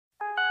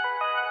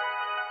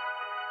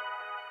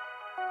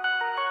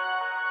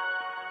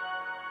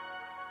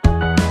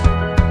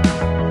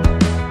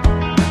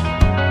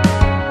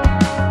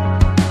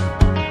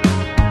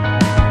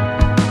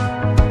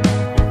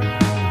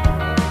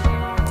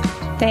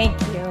Thank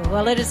you.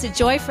 Well, it is a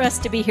joy for us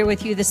to be here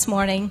with you this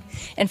morning.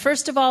 And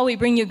first of all, we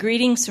bring you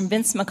greetings from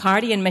Vince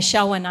McCarty and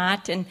Michelle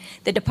Wanat and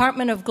the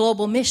Department of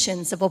Global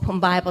Missions of Open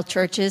Bible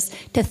Churches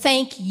to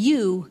thank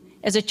you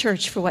as a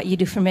church for what you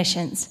do for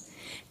missions.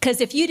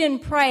 Because if you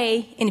didn't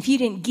pray and if you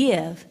didn't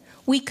give,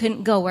 we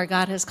couldn't go where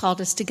God has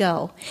called us to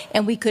go.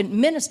 And we couldn't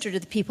minister to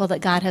the people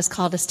that God has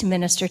called us to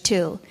minister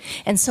to.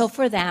 And so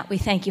for that, we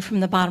thank you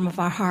from the bottom of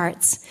our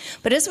hearts.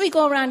 But as we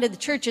go around to the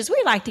churches,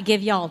 we like to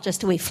give y'all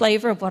just a wee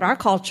flavor of what our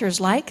culture is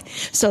like.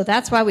 So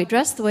that's why we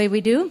dress the way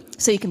we do,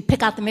 so you can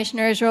pick out the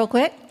missionaries real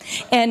quick.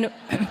 And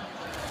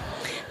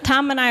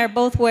Tom and I are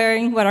both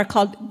wearing what are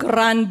called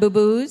grand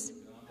boubous.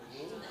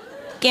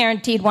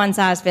 Guaranteed one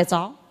size fits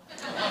all.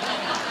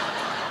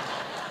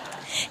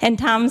 And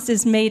Tom's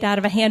is made out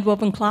of a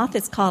hand-woven cloth.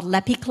 It's called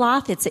lepi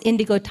cloth. It's an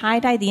indigo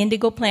tie-dye. The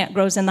indigo plant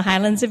grows in the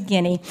highlands of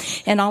Guinea.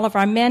 And all of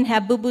our men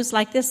have boo-boos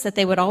like this that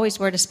they would always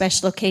wear to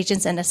special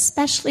occasions, and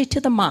especially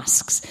to the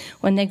mosques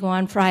when they go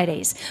on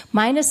Fridays.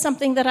 Mine is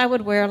something that I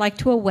would wear like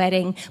to a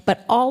wedding,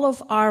 but all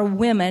of our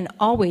women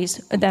always,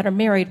 that are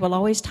married, will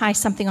always tie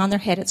something on their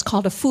head. It's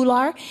called a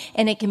foulard,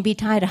 and it can be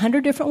tied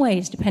 100 different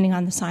ways depending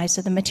on the size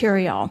of the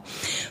material.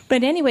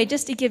 But anyway,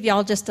 just to give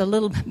y'all just a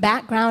little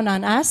background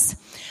on us,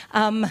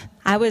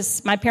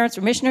 my parents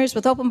were missionaries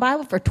with Open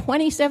Bible for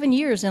 27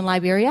 years in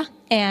Liberia,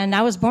 and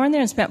I was born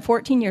there and spent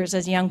 14 years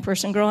as a young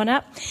person growing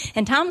up.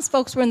 And Tom's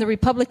folks were in the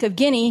Republic of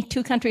Guinea,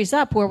 2 countries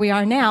up where we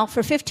are now,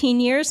 for 15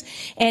 years,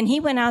 and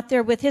he went out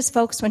there with his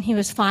folks when he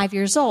was 5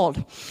 years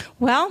old.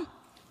 Well,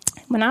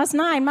 when I was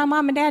 9, my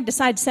mom and dad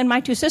decided to send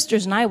my 2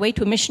 sisters and I away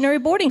to a missionary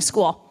boarding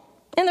school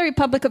in the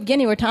Republic of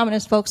Guinea where Tom and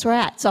his folks were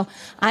at. So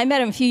I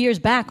met him a few years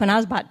back when I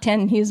was about 10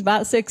 and he was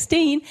about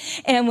 16.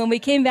 And when we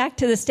came back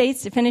to the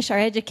States to finish our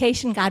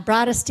education, God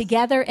brought us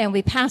together and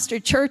we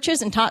pastored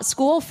churches and taught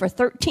school for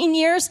 13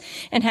 years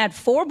and had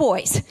 4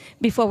 boys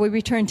before we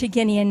returned to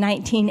Guinea in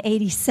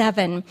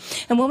 1987.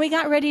 And when we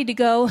got ready to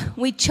go,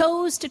 we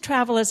chose to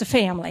travel as a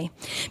family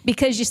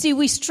because, you see,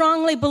 we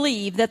strongly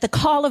believe that the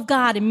call of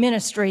God in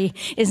ministry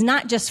is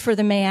not just for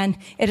the man,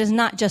 it is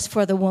not just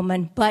for the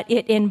woman, but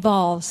it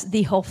involves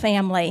the whole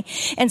family.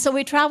 And so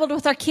we traveled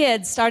with our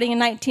kids starting in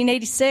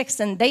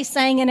 1986, and they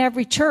sang in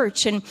every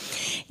church. And,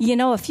 you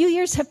know, a few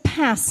years have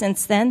passed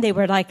since then. They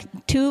were like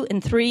 3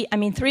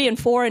 and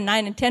 4 and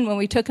 9 and 10 when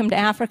we took them to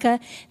Africa.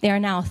 They are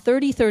now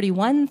 30,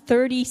 31,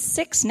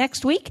 36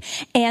 next week,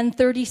 and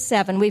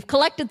 37. We've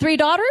collected 3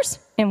 daughters,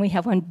 and we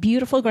have one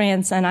beautiful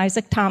grandson,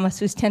 Isaac Thomas,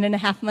 who's 10 and a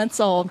half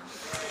months old.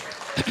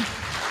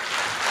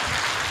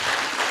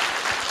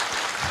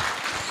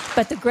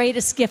 But the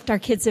greatest gift our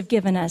kids have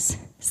given us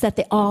is that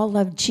they all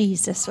love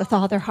Jesus with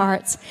all their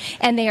hearts.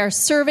 And they are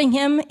serving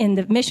him in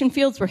the mission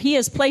fields where he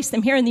has placed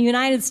them here in the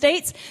United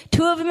States.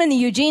 2 of them in the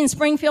Eugene,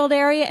 Springfield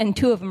area, and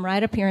 2 of them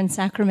right up here in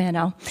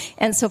Sacramento.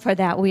 And so for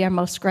that, we are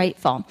most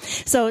grateful.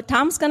 So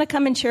Tom's going to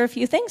come and share a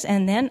few things,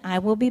 and then I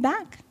will be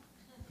back.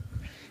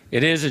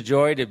 It is a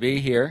joy to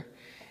be here.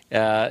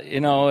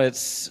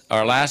 It's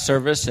our last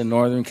service in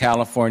Northern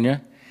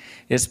California.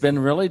 It's been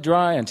really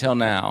dry until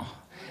now.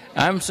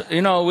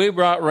 We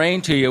brought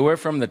rain to you. We're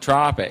from the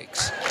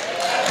tropics.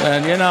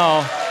 And,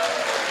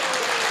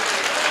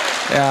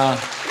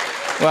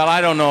 well, I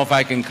don't know if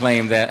I can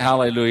claim that.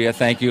 Hallelujah.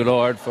 Thank you,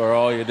 Lord, for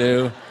all you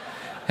do.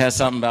 Has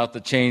something about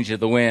the change of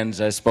the winds,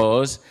 I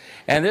suppose.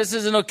 And this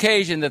is an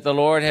occasion that the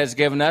Lord has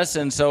given us,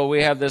 and so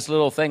we have this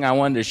little thing I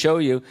wanted to show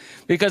you,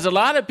 because a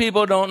lot of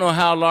people don't know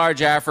how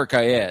large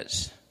Africa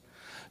is.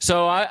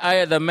 So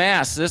the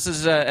mass, this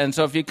is, and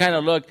so if you kind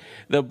of look,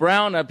 the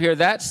brown up here,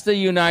 that's the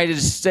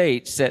United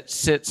States that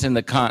sits in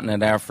the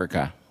continent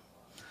Africa.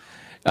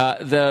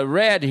 The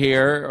red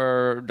here,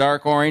 or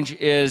dark orange,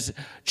 is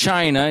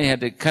China. You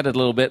had to cut it a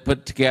little bit, put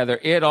it together.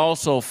 It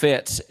also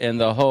fits in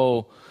the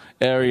whole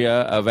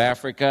area of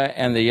Africa,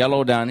 and the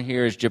yellow down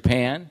here is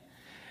Japan.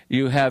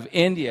 You have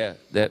India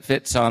that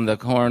fits on the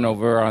corn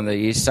over on the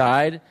east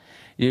side.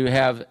 You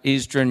have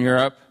Eastern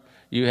Europe.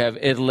 You have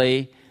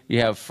Italy.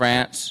 You have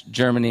France,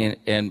 Germany,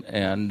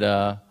 and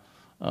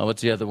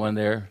what's the other one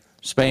there?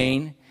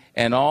 Spain.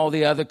 And all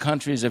the other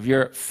countries of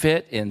Europe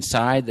fit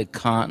inside the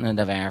continent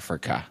of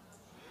Africa.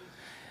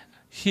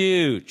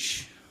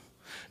 Huge.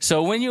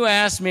 So when you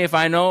ask me if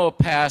I know a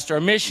pastor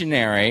or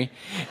missionary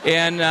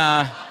in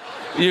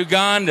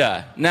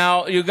Uganda.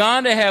 Now,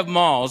 Uganda have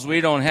malls.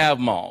 We don't have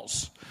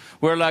malls.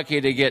 We're lucky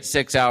to get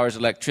 6 hours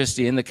of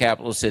electricity in the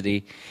capital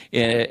city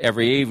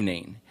every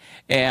evening.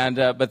 And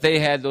but they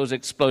had those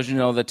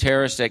explosions, the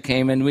terrorists that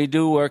came in. We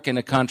do work in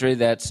a country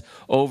that's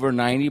over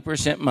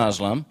 90%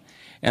 Muslim,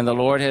 and the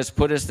Lord has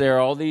put us there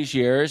all these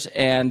years.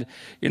 And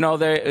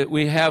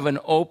we have an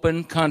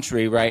open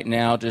country right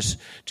now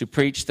to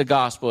preach the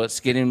gospel. It's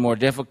getting more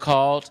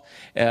difficult.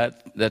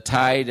 The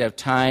tide of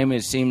time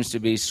seems to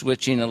be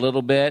switching a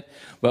little bit,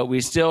 but we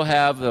still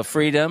have the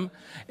freedom,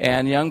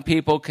 and young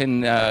people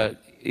can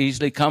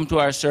easily come to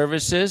our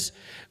services,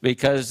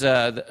 because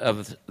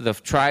of the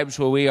tribes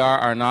where we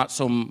are not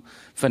so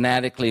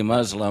fanatically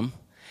Muslim.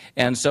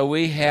 And so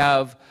we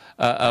have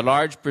a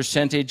large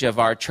percentage of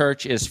our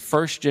church is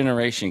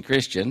first-generation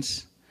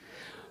Christians.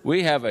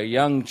 We have a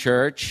young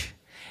church,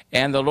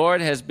 and the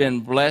Lord has been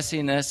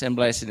blessing us and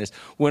blessing us.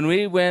 When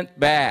we went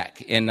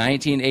back in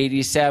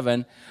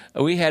 1987,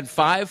 we had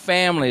 5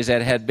 families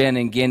that had been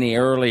in Guinea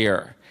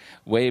earlier,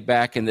 way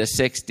back in the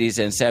 60s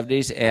and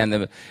 70s,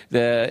 and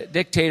the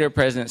dictator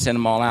president sent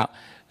them all out.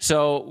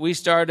 So we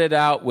started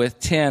out with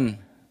 10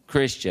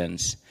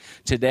 Christians.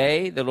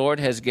 Today, the Lord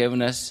has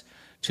given us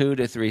 2,000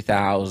 to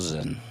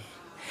 3,000.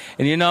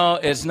 And you know,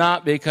 it's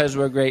not because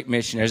we're great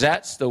missionaries.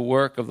 That's the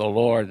work of the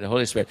Lord, the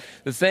Holy Spirit.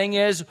 The thing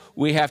is,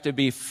 we have to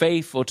be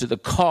faithful to the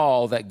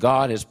call that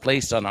God has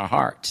placed on our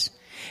hearts.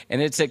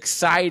 And it's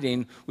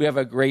exciting. We have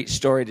a great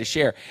story to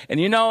share. And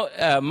you know,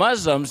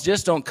 Muslims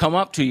just don't come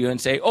up to you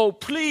and say, oh,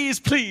 please,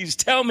 please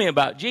tell me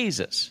about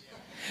Jesus.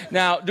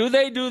 Now, do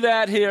they do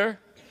that here?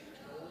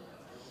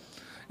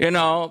 You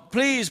know,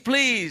 please,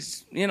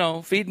 please, you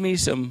know, feed me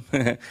some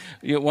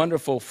your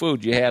wonderful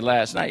food you had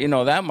last night. You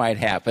know, that might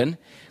happen.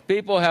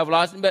 People have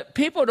lots, but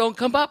people don't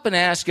come up and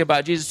ask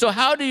about Jesus. So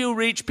how do you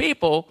reach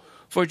people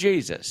for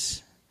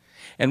Jesus?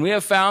 And we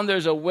have found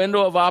there's a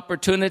window of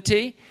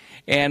opportunity.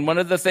 And one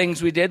of the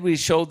things we did, we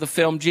showed the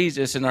film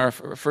Jesus in our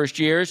first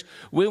years.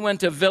 We went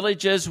to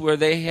villages where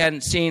they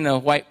hadn't seen a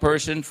white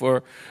person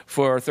for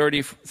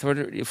 30,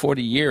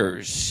 40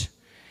 years.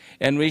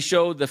 And we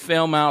showed the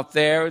film out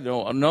there.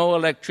 No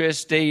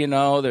electricity, you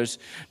know. There's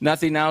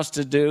nothing else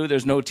to do.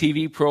 There's no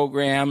TV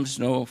programs,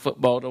 no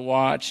football to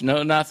watch,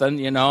 no nothing,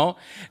 you know.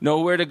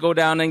 Nowhere to go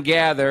down and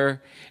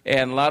gather,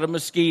 and a lot of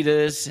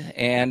mosquitoes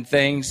and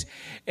things.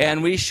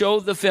 And we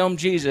showed the film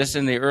Jesus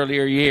in the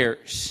earlier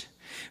years.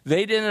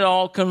 They didn't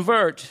all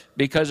convert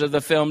because of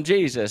the film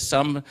Jesus.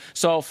 Some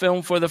saw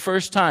film for the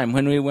first time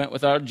when we went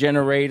with our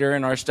generator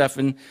and our stuff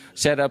and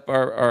set up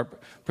our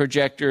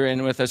projector,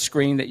 and with a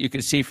screen that you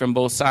could see from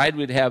both sides.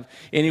 We'd have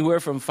anywhere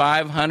from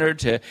 500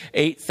 to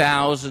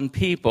 8,000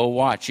 people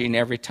watching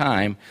every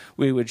time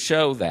we would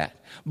show that.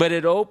 But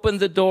it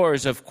opened the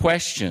doors of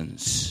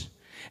questions.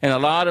 And a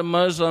lot of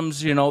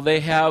Muslims, you know,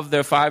 they have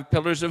their 5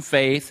 pillars of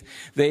faith.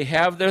 They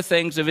have their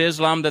things of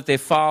Islam that they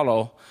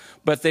follow,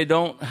 but they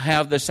don't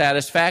have the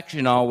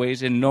satisfaction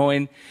always in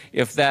knowing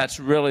if that's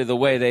really the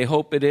way. They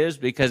hope it is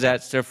because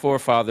that's their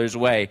forefathers'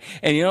 way.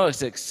 And you know,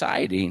 it's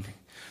exciting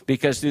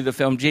because through the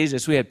film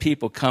Jesus, we had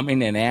people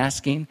coming and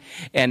asking,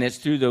 and it's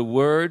through the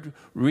word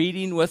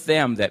reading with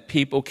them that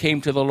people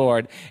came to the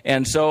Lord.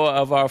 And so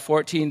of our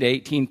 14 to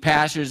 18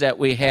 pastors that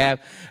we have,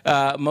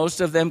 most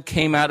of them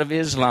came out of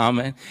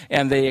Islam,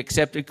 and they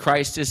accepted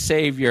Christ as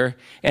Savior.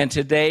 And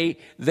today,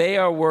 they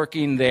are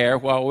working there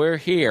while we're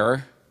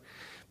here,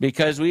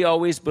 because we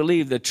always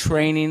believe the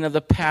training of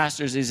the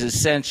pastors is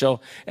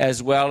essential,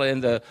 as well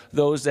in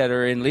those that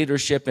are in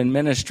leadership and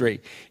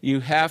ministry. You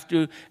have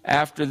to,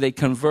 after they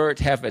convert,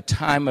 have a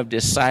time of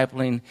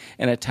discipling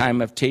and a time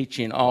of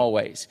teaching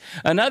always.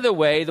 Another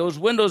way, those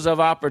windows of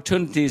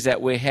opportunities that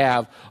we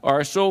have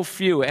are so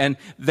few, and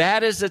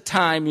that is the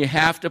time you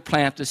have to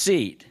plant the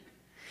seed.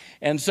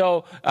 And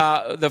so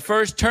the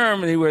first term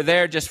we were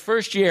there, just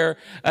first year,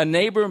 a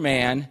neighbor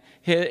man,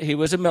 he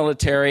was a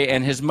military,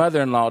 and his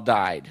mother-in-law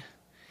died.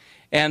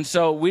 And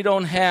so we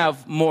don't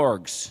have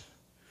morgues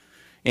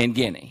in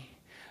Guinea.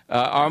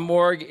 Our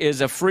morgue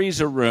is a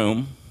freezer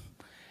room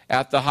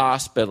at the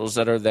hospitals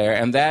that are there,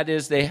 and that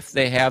is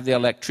they have the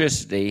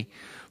electricity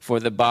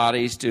for the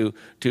bodies to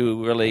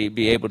really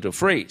be able to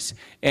freeze.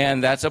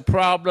 And that's a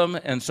problem,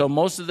 and so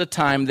most of the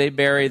time they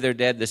bury their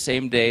dead the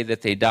same day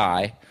that they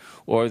die,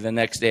 or the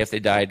next day if they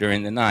die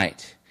during the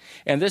night.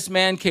 And this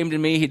man came to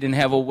me. He didn't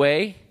have a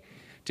way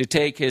to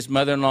take his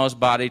mother-in-law's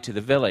body to the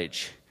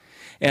village.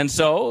 And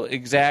so,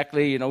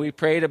 exactly, you know, we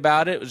prayed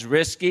about it. It was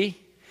risky,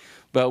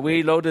 but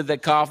we loaded the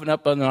coffin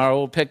up on our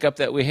old pickup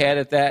that we had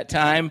at that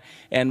time,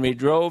 and we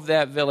drove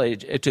that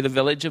village to the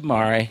village of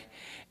Mari.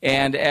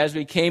 And as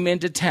we came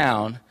into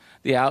town,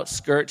 the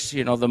outskirts,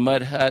 you know, the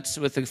mud huts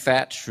with the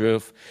thatched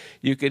roof,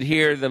 you could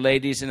hear the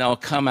ladies and all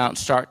come out and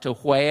start to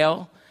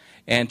wail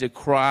and to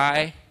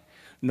cry,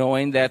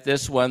 knowing that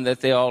this one that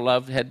they all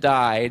loved had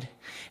died.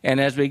 And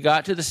as we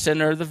got to the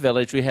center of the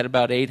village, we had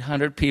about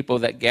 800 people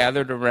that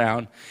gathered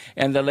around.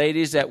 And the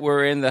ladies that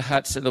were in the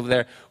huts over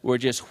there were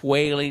just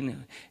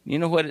wailing. You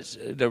know what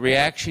the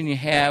reaction you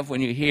have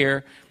when you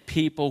hear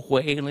people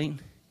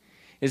wailing?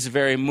 It's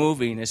very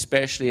moving,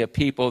 especially of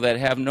people that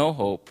have no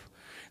hope.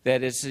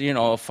 That it's, you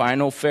know, a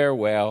final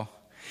farewell.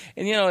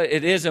 And, you know,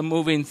 it is a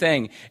moving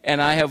thing.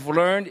 And I have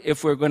learned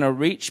if we're going to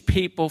reach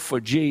people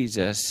for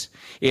Jesus,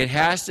 it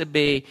has to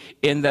be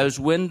in those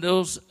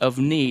windows of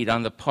need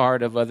on the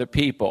part of other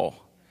people.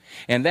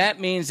 And that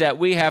means that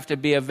we have to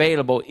be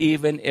available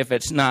even if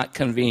it's not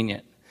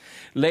convenient.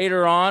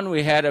 Later on,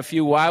 we had a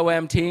few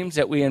YWAM teams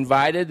that we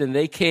invited, and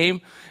they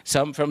came,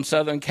 some from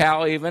Southern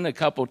Cal even, a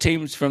couple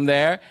teams from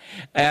there.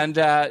 And,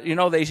 you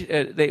know,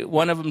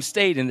 one of them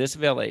stayed in this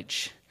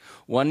village.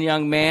 One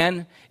young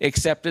man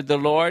accepted the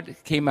Lord,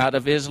 came out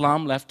of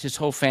Islam, left his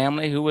whole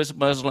family who was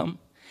Muslim,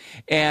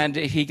 and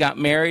he got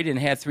married and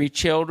had 3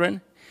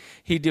 children.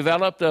 He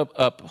developed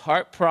a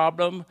heart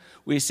problem.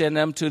 We sent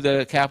him to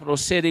the capital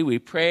city. We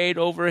prayed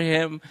over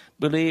him,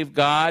 believed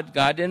God.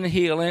 God didn't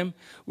heal him.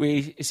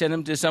 We sent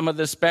him to some of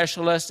the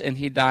specialists, and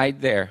he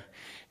died there.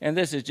 And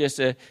this is just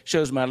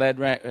shows my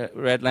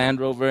red Land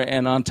Rover.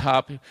 And on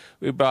top,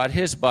 we brought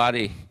his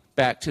body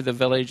back to the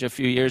village a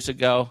few years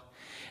ago.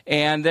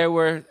 And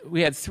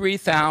we had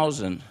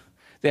 3,000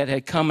 that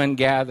had come and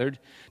gathered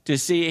to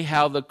see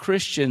how the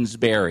Christians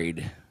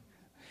buried.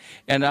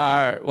 And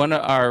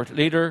our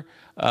leader,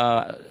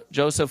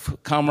 Joseph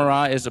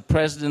Kamara, is the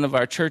president of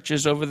our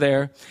churches over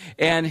there.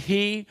 And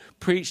he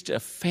preached a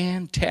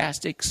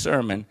fantastic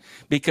sermon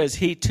because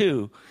he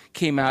too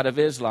came out of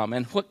Islam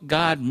and what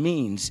God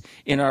means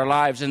in our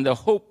lives and the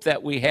hope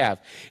that we have.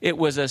 It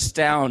was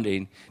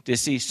astounding to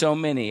see so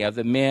many of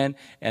the men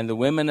and the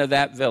women of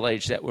that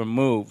village that were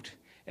moved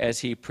as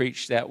he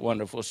preached that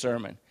wonderful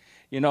sermon.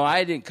 You know,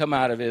 I didn't come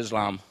out of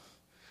Islam.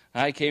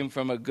 I came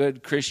from a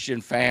good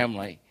Christian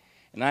family,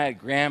 and I had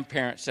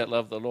grandparents that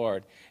loved the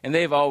Lord, and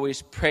they've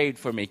always prayed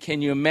for me.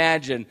 Can you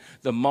imagine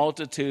the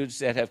multitudes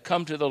that have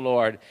come to the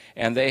Lord,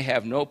 and they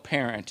have no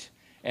parent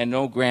and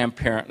no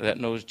grandparent that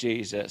knows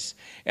Jesus,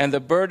 and the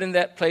burden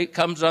that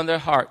comes on their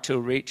heart to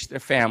reach their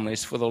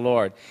families for the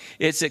Lord?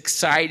 It's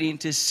exciting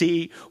to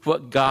see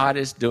what God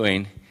is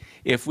doing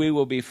if we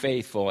will be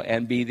faithful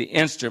and be the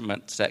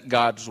instruments that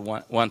God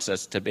wants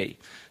us to be.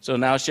 So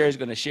now Sherry's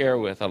going to share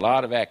with a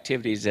lot of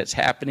activities that's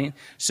happening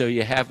so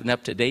you have an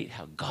up-to-date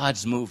how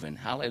God's moving.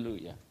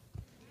 Hallelujah.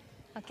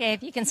 Okay,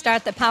 if you can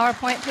start the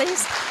PowerPoint,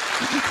 please.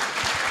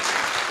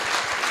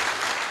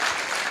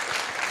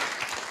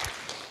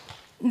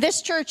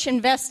 This church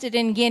invested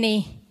in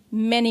Guinea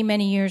many,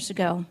 many years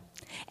ago.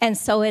 And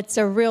so it's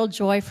a real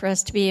joy for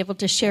us to be able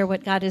to share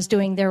what God is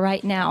doing there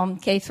right now.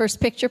 Okay,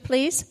 first picture,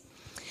 please.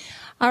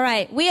 All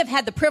right, we have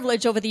had the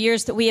privilege over the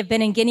years that we have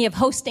been in Guinea of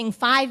hosting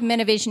 5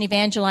 Men of Vision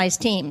Evangelize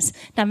teams.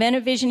 Now, Men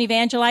of Vision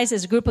Evangelize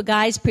is a group of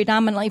guys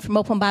predominantly from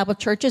Open Bible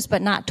churches,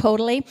 but not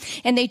totally.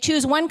 And they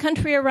choose one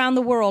country around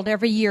the world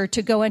every year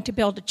to go and to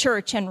build a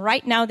church. And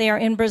right now they are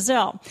in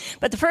Brazil.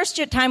 But the first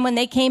time when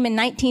they came in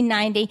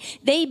 1990,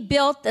 they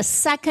built the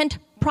second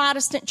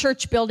Protestant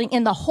church building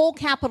in the whole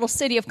capital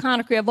city of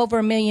Conakry of over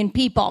 1 million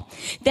people.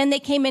 Then they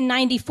came in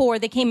 94.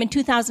 They came in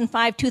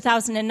 2005,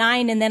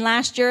 2009. And then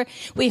last year,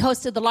 we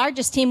hosted the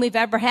largest team we've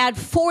ever had.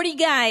 40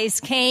 guys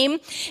came,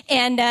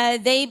 and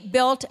they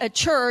built a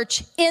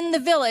church in the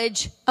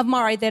village of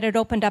Mari that had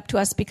opened up to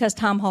us because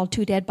Tom hauled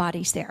 2 dead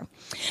bodies there.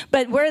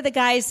 But where the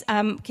guys,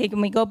 okay, can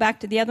we go back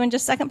to the other one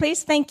just a second,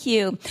 please? Thank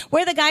you.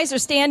 Where the guys are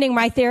standing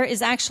right there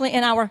is actually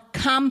in our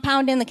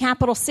compound in the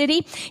capital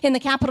city. In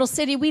the capital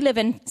city, we live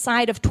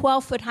inside of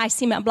 12-foot-high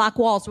cement block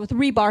walls with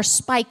rebar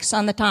spikes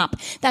on the top.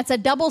 That's a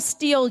double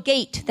steel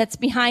gate that's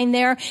behind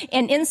there.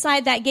 And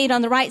inside that gate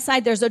on the right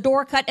side, there's a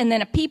door cut and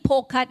then a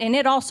peephole cut, and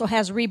it also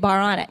has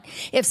rebar on it.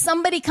 If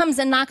somebody comes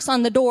and knocks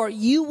on the door,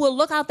 you will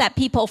look out that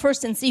peephole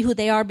first and see who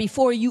they are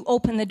before you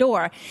open the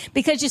door.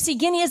 Because you see,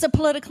 Guinea is a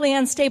politically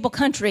unstable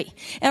country,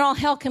 and all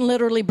hell can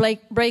literally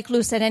break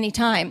loose at any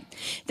time.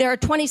 There are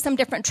 20-some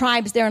different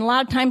tribes there, and a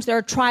lot of times there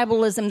are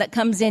tribalism that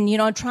comes in. You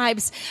know,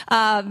 tribes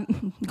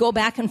go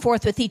back and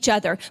forth with each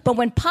other. But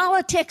when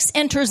politics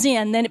enters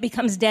in, then it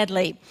becomes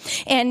deadly.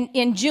 And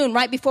in June,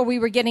 right before we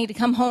were getting to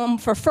come home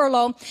for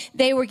furlough,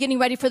 they were getting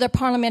ready for their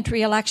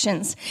parliamentary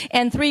elections.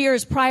 And 3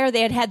 years prior,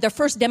 they had had their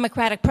first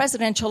Democratic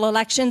presidential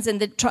elections, and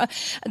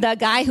the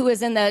guy who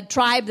was in the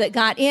tribe that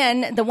got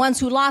in, the ones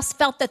who lost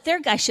felt that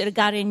their guy should have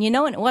got in, you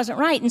know, and it wasn't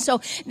right. And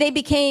so they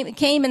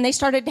came and they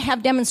started to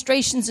have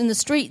demonstrations in the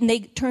street, and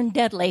they turned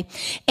deadly.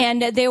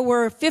 And there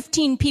were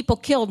 15 people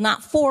killed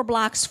not 4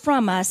 blocks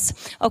from us,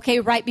 okay,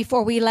 right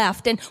before we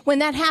left. And when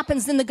that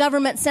happens, then the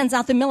government sends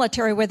out the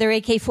military with their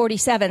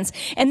AK-47s,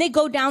 and they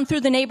go down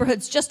through the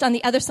neighborhoods just on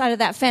the other side of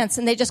that fence,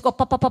 and they just go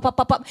pop, pop, pop, pop,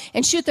 pop, pop,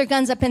 and shoot their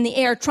guns up in the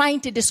air, trying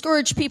to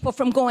discourage people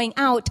from going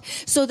out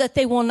so that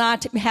they will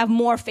not have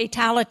more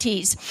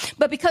fatalities.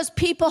 But because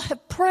people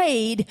have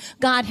prayed,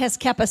 God has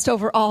kept us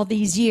over all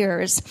these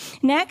years.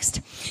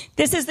 Next,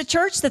 this is the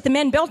church that the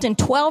men built in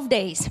 12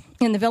 days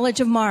in the village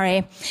of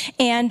Mari.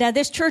 And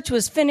this church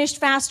was finished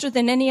faster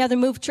than any other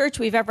move church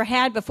we've ever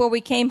had. Before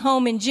we came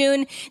home in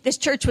June, this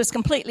church was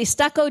completely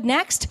stuccoed.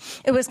 Next,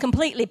 it was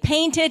completely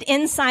painted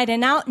inside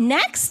and out.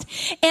 Next,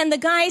 and the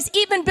guys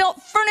even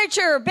built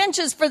furniture,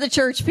 benches for the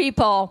church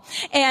people.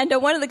 And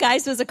one of the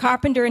guys was a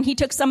carpenter, and he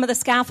took some of the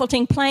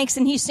scaffolding planks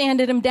and he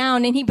sanded them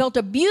down, and he built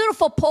a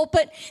beautiful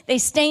pulpit. They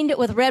stained it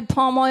with red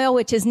palm oil,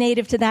 which is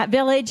native to that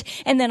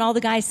village. And then all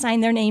the guys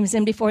signed their names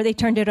in before they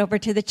turned it over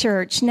to the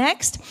church.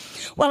 Next,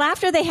 well,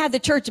 after they had the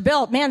church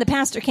built, man, the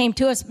pastor came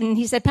to us and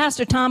he said,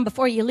 Pastor Tom,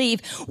 before you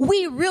leave,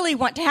 we really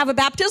want to have a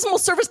baptismal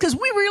service because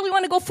we really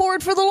want to go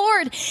forward for the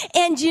Lord.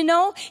 And you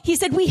know, he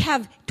said, we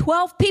have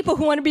 12 people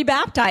who want to be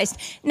baptized.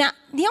 Now,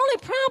 the only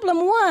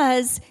problem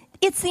was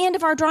It's the end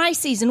of our dry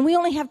season. We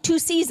only have 2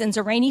 seasons,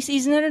 a rainy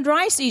season and a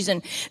dry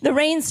season. The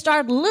rains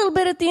start a little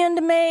bit at the end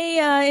of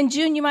May. In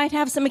June, you might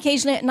have some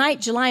occasionally at night.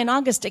 July and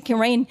August, it can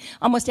rain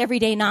almost every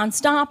day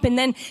nonstop. And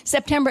then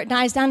September, it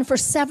dies down. For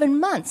 7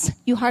 months,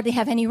 you hardly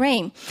have any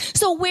rain.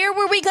 So where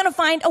were we going to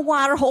find a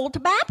water hole to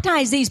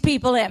baptize these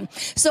people in?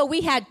 So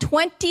we had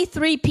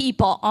 23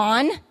 people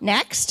on,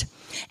 next,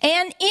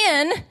 and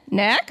in,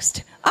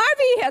 next, our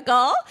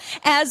vehicle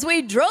as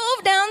we drove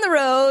down the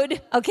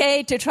road,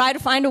 okay, to try to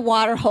find a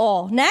water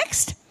hole.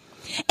 Next.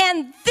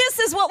 And this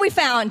is what we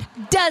found.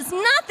 Does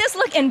not this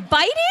look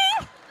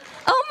inviting?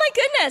 Oh my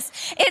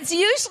goodness. It's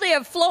usually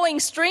a flowing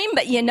stream,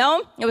 but you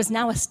know, it was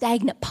now a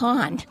stagnant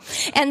pond.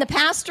 And the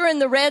pastor in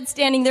the red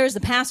standing there is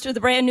the pastor of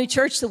the brand new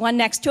church. The one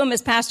next to him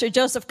is Pastor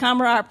Joseph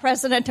Kamara, our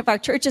president of our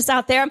churches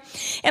out there.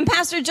 And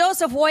Pastor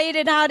Joseph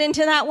waded out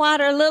into that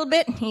water a little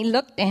bit. He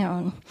looked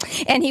down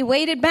and he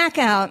waded back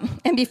out.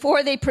 And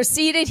before they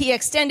proceeded, he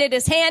extended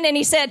his hand and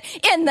he said,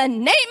 "In the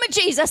name of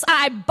Jesus,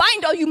 I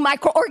bind all you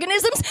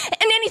microorganisms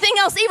and anything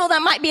else evil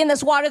that might be in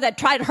this water that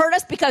try to hurt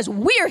us, because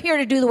we're here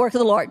to do the work of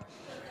the Lord."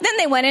 Then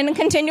they went in and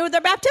continued with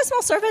their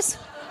baptismal service.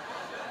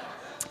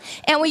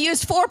 And we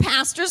used 4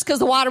 pastors because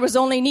the water was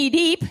only knee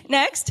deep.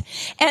 Next.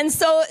 And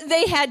so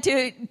they had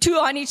 2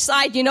 on each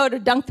side, you know, to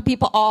dunk the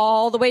people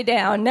all the way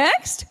down.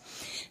 Next.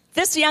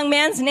 This young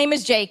man's name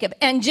is Jacob.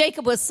 And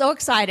Jacob was so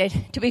excited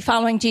to be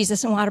following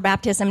Jesus in water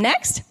baptism.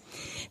 Next.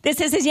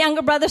 This is his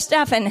younger brother,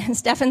 Stephan. And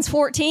Stephan's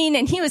 14,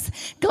 and he was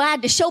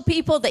glad to show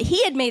people that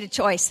he had made a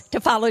choice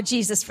to follow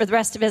Jesus for the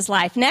rest of his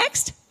life.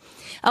 Next.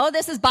 Oh,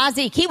 this is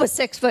Bazik. He was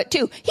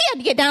 6'2". He had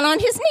to get down on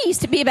his knees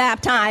to be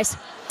baptized.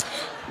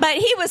 But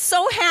he was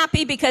so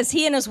happy because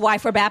he and his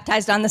wife were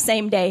baptized on the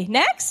same day.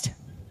 Next.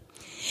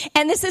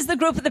 And this is the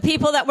group of the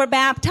people that were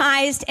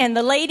baptized. And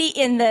the lady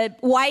in the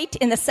white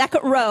in the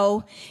second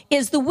row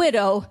is the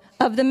widow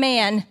of the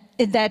man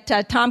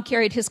that Tom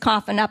carried his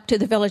coffin up to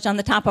the village on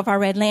the top of our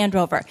red Land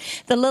Rover.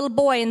 The little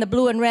boy in the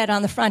blue and red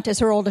on the front is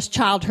her oldest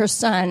child, her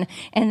son,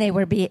 and they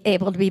were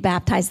able to be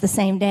baptized the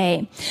same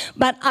day.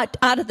 But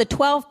out of the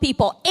 12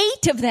 people,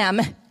 8 of them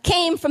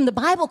came from the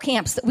Bible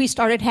camps that we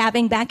started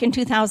having back in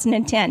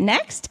 2010.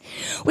 Next.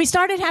 We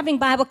started having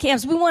Bible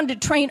camps. We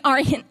wanted to train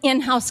our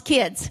in-house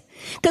kids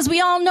because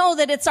we all know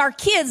that it's our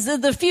kids that are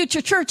the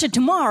future church of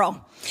tomorrow.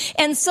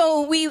 And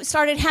so we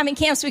started having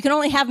camps. We can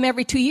only have them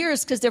every 2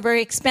 years because they're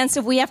very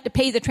expensive. We have to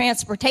pay the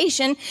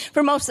transportation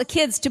for most of the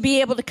kids to be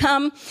able to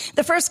come.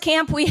 The first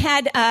camp, we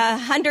had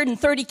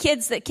 130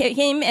 kids that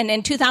came, and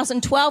in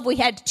 2012, we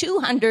had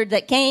 200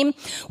 that came.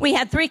 We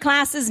had 3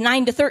 classes,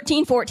 9 to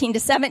 13, 14 to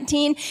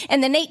 17,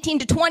 and then 18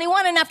 to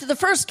 21. And after the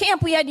first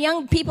camp, we had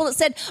young people that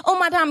said, "Oh,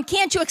 Madame,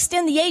 can't you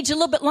extend the age a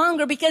little bit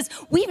longer? Because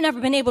we've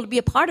never been able to be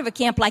a part of a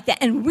camp like that,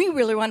 and we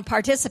really want to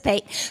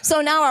participate."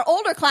 So now our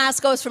older class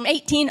goes from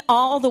 18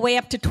 all the way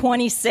up to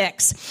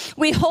 26.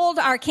 We hold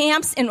our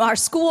camps in our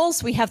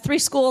schools. We have 3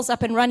 schools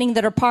up and running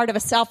that are part of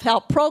a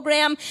self-help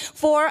program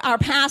for our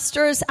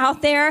pastors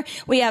out there.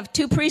 We have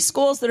 2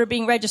 preschools that are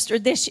being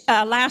registered this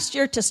last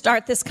year to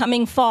start this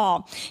coming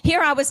fall.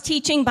 Here I was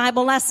teaching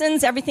Bible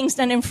lessons. Everything's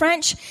done in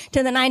French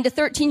to the 9 to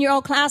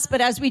 13-year-old class. But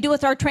as we do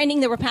with our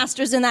training, there were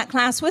pastors in that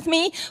class with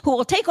me who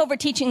will take over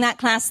teaching that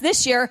class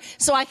this year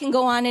so I can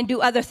go on and do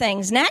other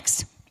things.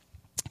 Next.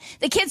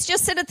 The kids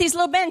just sit at these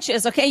little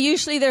benches, okay?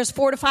 Usually there's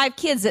 4 to 5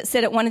 kids that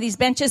sit at one of these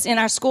benches in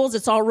our schools.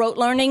 It's all rote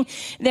learning.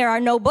 There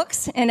are no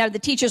books, and the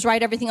teachers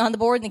write everything on the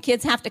board, and the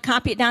kids have to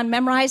copy it down,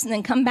 memorize, and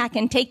then come back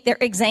and take their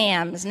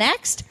exams.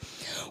 Next.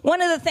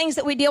 One of the things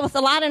that we deal with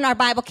a lot in our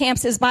Bible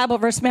camps is Bible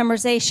verse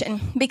memorization,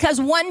 because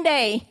one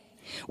day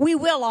we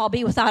will all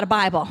be without a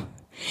Bible.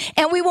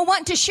 And we will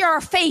want to share our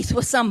faith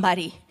with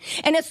somebody.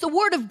 And it's the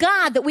Word of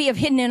God that we have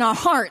hidden in our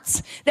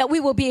hearts that we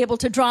will be able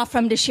to draw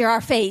from to share our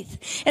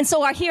faith. And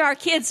so here our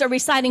kids are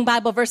reciting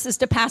Bible verses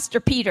to Pastor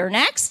Peter.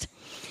 Next.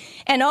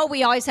 And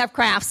we always have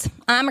crafts.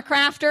 I'm a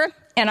crafter.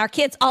 And our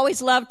kids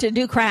always love to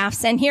do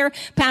crafts. And here,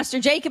 Pastor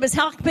Jacob is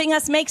helping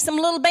us make some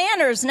little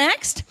banners.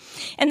 Next.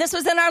 And this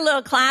was in our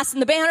little class.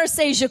 And the banners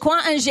say, "Je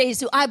crois en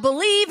Jésus." I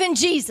believe in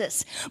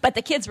Jesus. But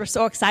the kids were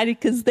so excited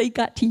because they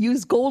got to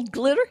use gold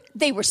glitter.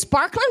 They were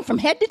sparkling from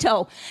head to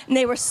toe. And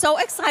they were so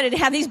excited to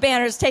have these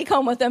banners take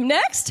home with them.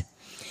 Next.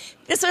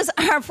 This was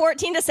our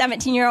 14 to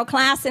 17-year-old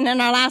class, and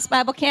in our last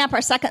Bible camp,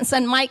 our second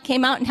son, Mike,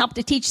 came out and helped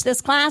to teach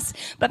this class,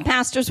 but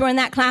pastors were in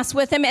that class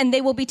with him, and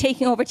they will be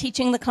taking over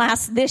teaching the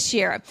class this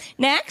year.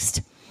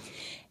 Next.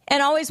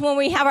 And always when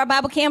we have our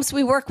Bible camps,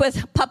 we work with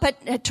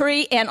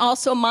puppetry and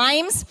also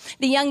mimes.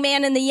 The young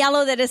man in the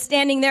yellow that is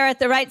standing there at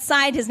the right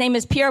side, his name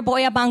is Pierre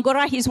Boya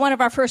Bangura. He's one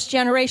of our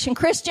first-generation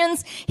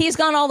Christians. He's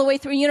gone all the way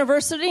through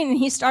university, and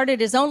he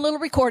started his own little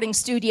recording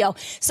studio.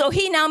 So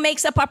he now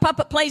makes up our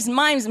puppet plays and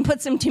mimes and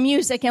puts them to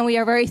music, and we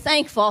are very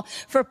thankful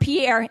for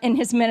Pierre and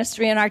his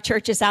ministry in our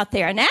churches out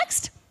there.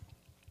 Next.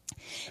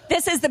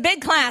 This is the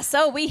big class.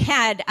 So we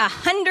had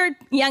 100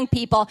 young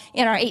people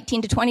in our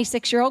 18 to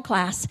 26-year-old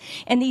class.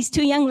 And these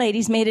 2 young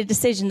ladies made a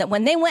decision that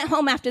when they went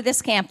home after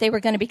this camp, they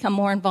were going to become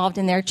more involved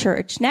in their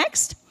church.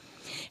 Next.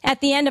 At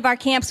the end of our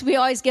camps, we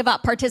always give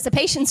out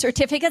participation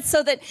certificates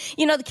so that,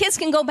 the kids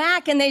can go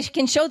back and they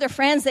can show their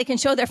friends, they can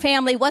show their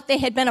family what they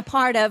had been a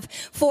part of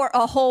for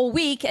a whole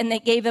week, and they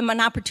gave them an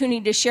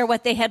opportunity to share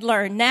what they had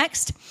learned.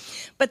 Next.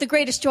 But the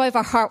greatest joy of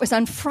our heart was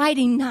on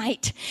Friday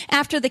night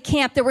after the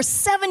camp. There were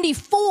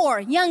 74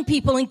 young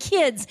people and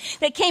kids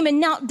that came and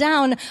knelt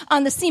down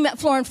on the cement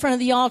floor in front of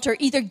the altar,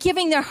 either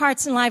giving their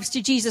hearts and lives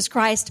to Jesus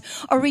Christ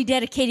or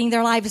rededicating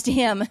their lives to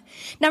Him.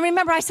 Now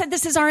remember, I said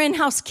this is our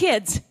in-house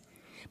kids.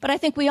 But I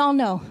think we all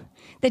know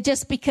that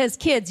just because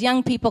kids,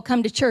 young people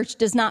come to church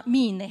does not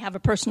mean they have a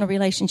personal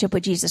relationship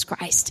with Jesus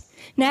Christ.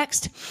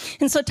 Next.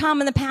 And so Tom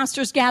and the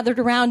pastors gathered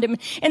around him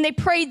and they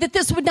prayed that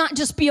this would not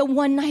just be a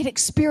one-night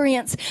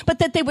experience, but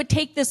that they would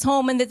take this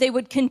home and that they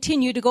would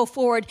continue to go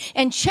forward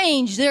and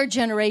change their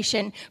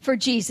generation for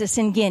Jesus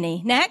in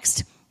Guinea.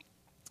 Next.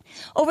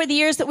 Over the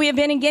years that we have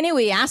been in Guinea,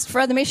 we asked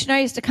for other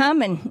missionaries to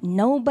come and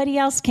nobody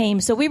else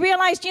came. So we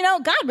realized,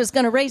 God was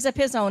going to raise up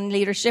His own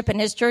leadership in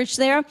His church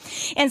there.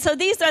 And so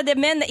these are the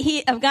men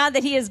of God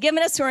that He has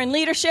given us who are in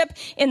leadership.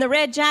 In the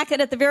red jacket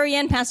at the very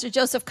end, Pastor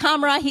Joseph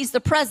Kamara, he's the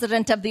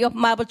president of the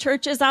Open Bible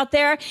Churches out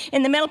there.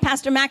 In the middle,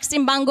 Pastor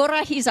Maxim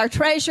Bangora, he's our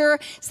treasurer.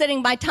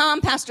 Sitting by Tom,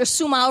 Pastor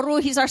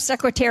Sumauru, he's our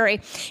secretary.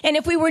 And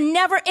if we were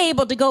never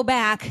able to go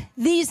back,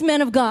 these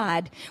men of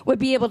God would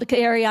be able to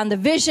carry on the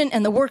vision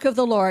and the work of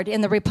the Lord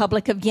in the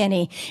Republic of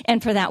Guinea,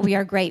 and for that we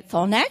are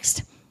grateful.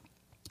 Next.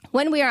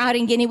 When we are out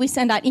in Guinea, we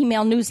send out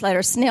email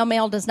newsletters. Snail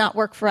mail does not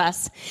work for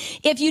us.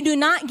 If you do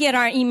not get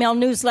our email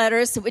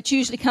newsletters, which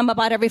usually come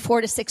about every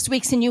 4 to 6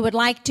 weeks, and you would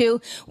like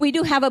to, we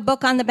do have a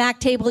book on the back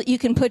table that you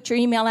can put your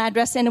email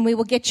address in, and we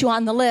will get you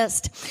on the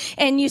list.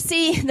 And you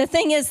see, the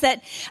thing is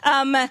that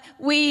I'm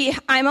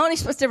only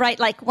supposed to write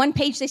like one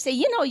page. They say,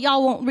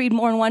 y'all won't read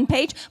more than one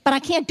page, but I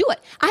can't do it.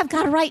 I've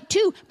got to write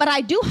 2, but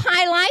I do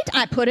highlight.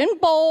 I put in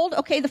bold,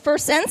 the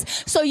first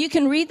sentence, so you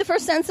can read the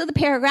first sentence of the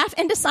paragraph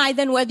and decide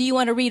then whether you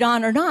want to read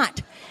on or not.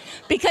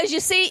 Because you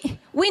see,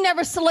 we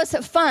never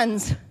solicit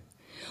funds.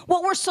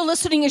 What we're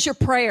soliciting is your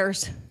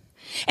prayers.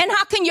 And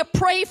how can you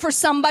pray for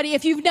somebody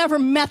if you've never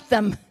met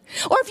them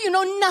or if you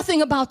know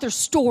nothing about their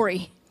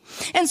story?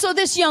 And so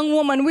this young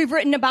woman, we've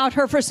written about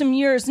her for some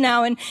years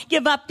now and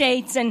give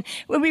updates. And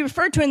when we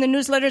refer to her in the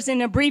newsletters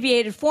in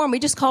abbreviated form, we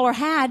just call her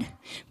HAD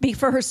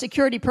for her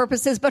security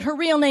purposes. But her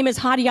real name is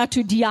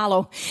Hadiatu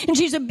Diallo. And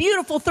she's a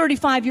beautiful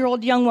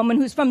 35-year-old young woman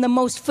who's from the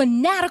most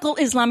fanatical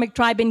Islamic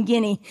tribe in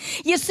Guinea.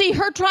 You see,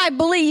 her tribe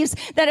believes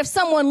that if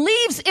someone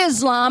leaves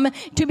Islam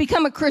to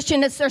become a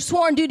Christian, it's their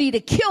sworn duty to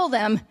kill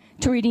them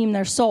to redeem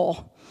their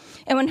soul.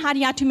 And when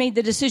Hadiatu made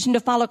the decision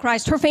to follow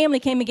Christ, her family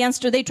came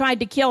against her. They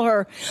tried to kill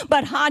her.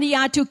 But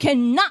Hadiatu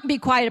cannot be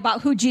quiet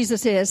about who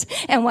Jesus is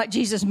and what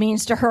Jesus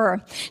means to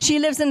her. She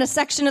lives in a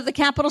section of the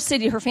capital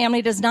city. Her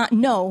family does not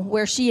know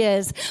where she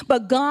is.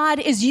 But God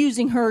is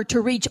using her to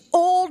reach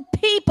old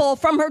people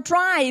from her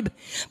tribe.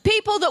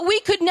 People that we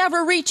could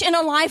never reach in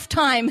a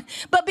lifetime.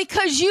 But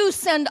because you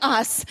send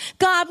us,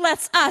 God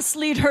lets us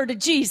lead her to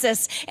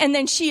Jesus. And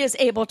then she is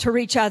able to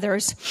reach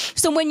others.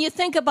 So when you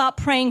think about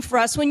praying for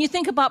us, when you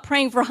think about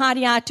praying for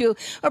Hadiatu,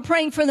 or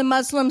praying for the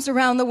Muslims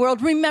around the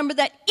world, remember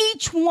that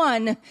each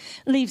one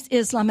leaves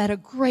Islam at a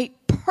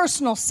great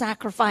personal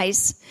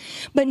sacrifice.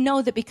 But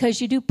know that because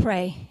you do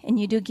pray and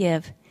you do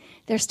give,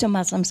 there's still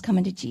Muslims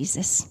coming to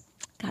Jesus.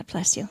 God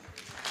bless you.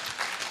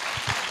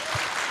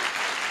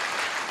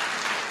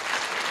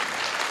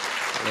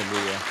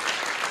 Hallelujah.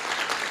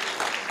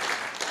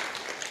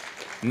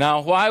 Now,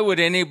 why would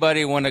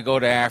anybody want to go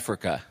to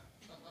Africa?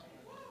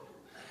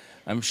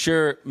 I'm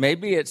sure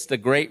maybe it's the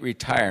great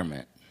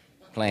retirement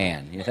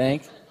plan, you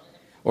think?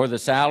 Or the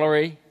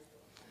salary?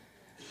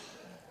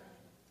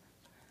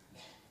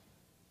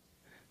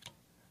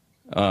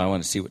 Oh, I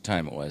want to see what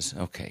time it was.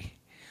 Okay.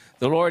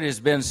 The Lord has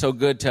been so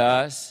good to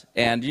us.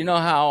 And you know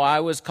how I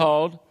was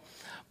called?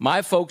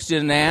 My folks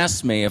didn't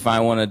ask me if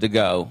I wanted to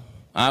go.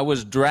 I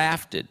was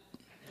drafted.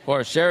 Of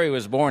course, Sherry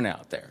was born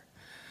out there.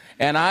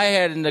 And I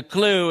hadn't a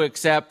clue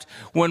except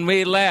when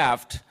we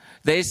left,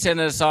 they sent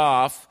us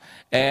off.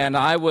 And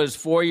I was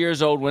 4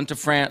 years old, went to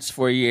France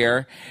for a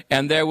year,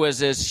 and there was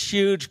this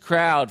huge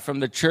crowd from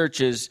the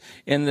churches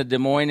in the Des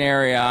Moines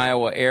area,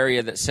 Iowa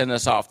area that sent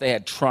us off. They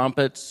had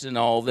trumpets and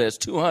all this,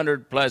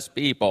 200 plus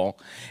people,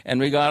 and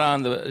we got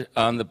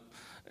on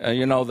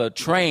the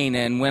train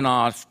and went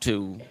off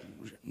to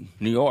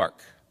New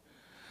York.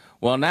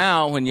 Well,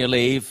 now when you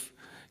leave,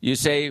 you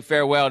say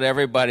farewell to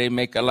everybody,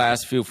 make the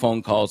last few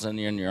phone calls, and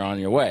you're on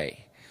your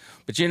way.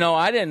 But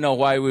I didn't know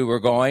why we were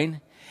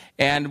going.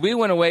 And we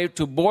went away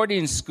to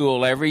boarding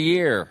school every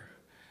year.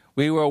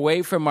 We were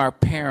away from our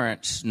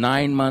parents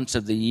 9 months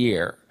of the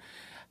year.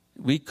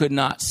 We could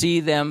not see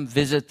them,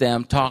 visit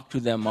them, talk to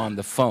them on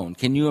the phone.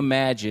 Can you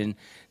imagine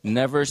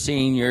never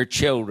seeing your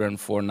children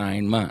for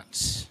 9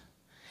 months?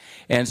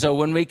 And so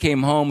when we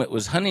came home, it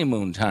was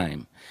honeymoon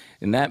time.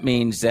 And that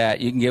means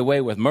that you can get away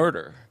with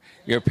murder.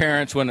 Your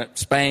parents wouldn't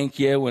spank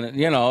you,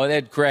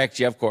 they'd correct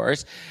you, of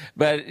course.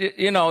 But,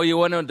 you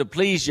wanted to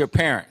please your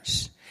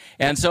parents.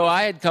 And so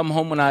I had come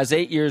home when I was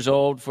 8 years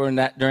old during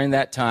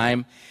that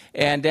time,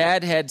 And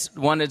Dad had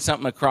wanted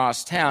something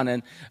across town.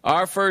 And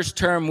our first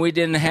term, we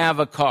didn't have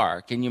a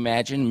car. Can you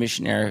imagine a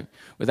missionary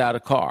without a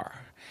car?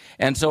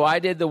 And so I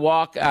did the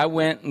walk. I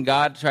went, and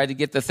God tried to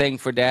get the thing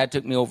for Dad. It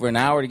took me over an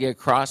hour to get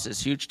across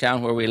this huge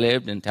town where we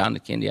lived, in town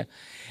of Kindia.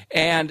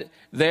 And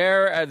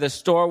there, the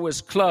store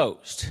was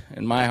closed.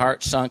 And my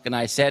heart sunk, and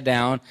I sat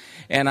down,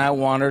 and I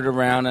wandered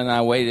around, and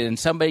I waited. And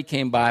somebody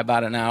came by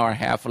about an hour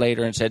and a half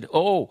later and said,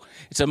 "Oh,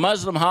 it's a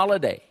Muslim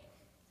holiday.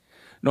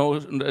 No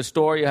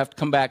store, you have to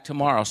come back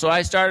tomorrow." So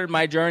I started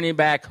my journey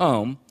back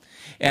home.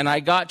 And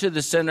I got to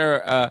the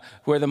center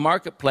where the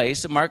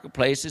marketplace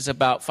is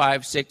about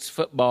 5-6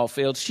 football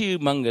fields,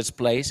 humongous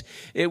place.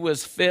 It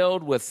was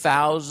filled with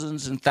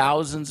thousands and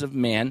thousands of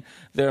men.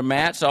 Their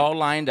mats all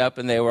lined up,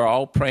 and they were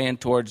all praying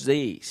towards the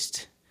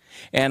east.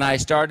 And I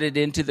started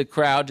into the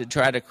crowd to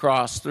try to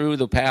cross through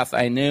the path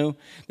I knew.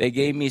 They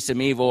gave me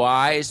some evil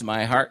eyes.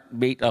 My heart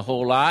beat a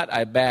whole lot.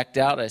 I backed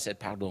out. I said,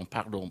 "Pardon,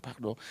 pardon,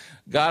 pardon."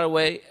 Got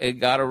away,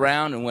 got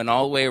around, and went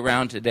all the way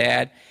around to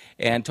Dad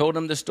and told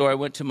him the story. I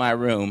went to my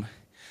room.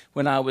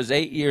 When I was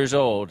 8 years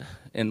old,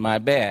 in my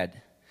bed,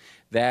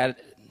 that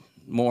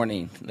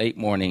morning, late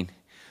morning,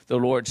 the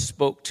Lord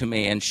spoke to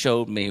me and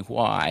showed me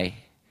why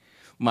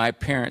my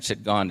parents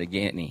had gone to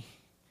Guinea.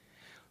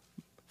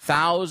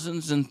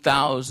 Thousands and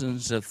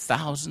thousands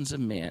of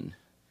men,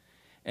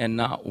 and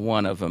not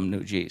one of them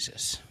knew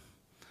Jesus.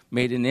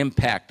 Made an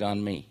impact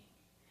on me.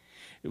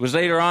 It was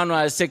later on when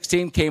I was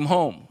 16, came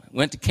home,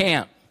 went to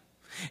camp.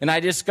 And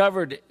I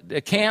discovered the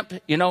camp,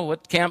 you know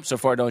what camps are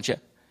for, don't you?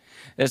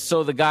 It's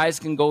so the guys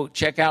can go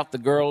check out the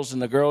girls,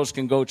 and the girls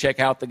can go check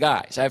out the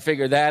guys. I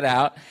figured that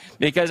out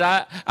because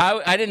I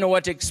didn't know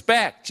what to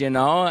expect, you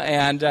know.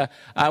 And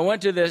I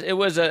went to this. It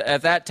was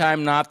at that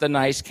time not the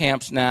nice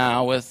camps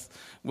now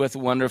with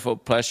wonderful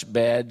plush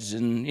beds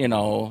and, you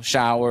know,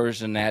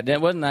 showers and that. It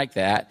wasn't like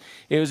that.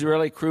 It was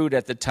really crude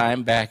at the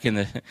time, back in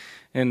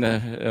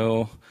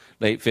the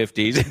late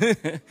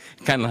 50s,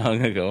 kind of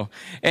long ago.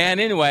 And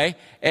anyway,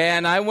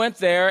 and I went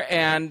there,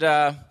 and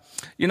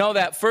you know,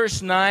 that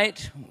first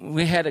night,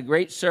 we had a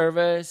great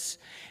service,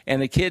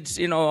 and the kids,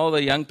 you know, all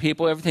the young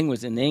people, everything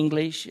was in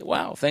English.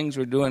 Wow, things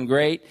were doing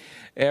great.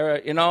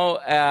 You know,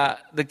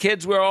 the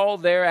kids were all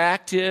there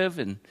active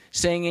and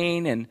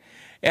singing,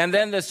 and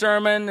then the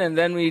sermon, and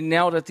then we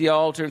knelt at the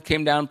altar and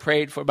came down,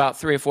 prayed for about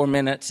 3 or 4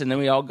 minutes, and then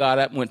we all got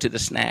up and went to the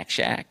snack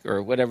shack,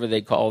 or whatever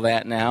they call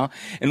that now,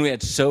 and we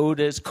had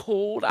sodas,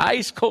 cold,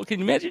 ice cold. Can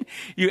you imagine?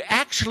 You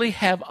actually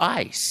have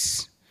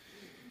ice.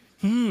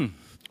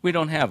 We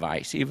don't have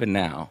ice, even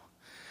now,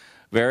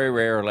 very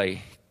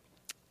rarely.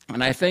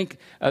 And I think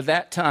of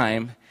that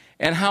time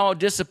and how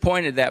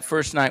disappointed that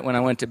first night when I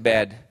went to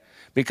bed,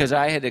 because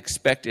I had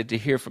expected to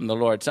hear from the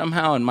Lord.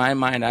 Somehow in my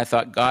mind, I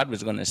thought God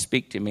was going to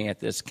speak to me at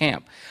this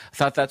camp. I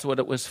thought that's what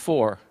it was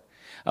for.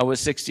 I was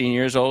 16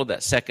 years old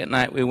that second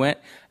night we went,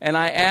 and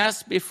I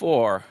asked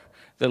before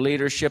the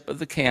leadership of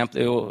the camp,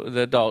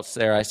 the adults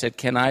there, I said,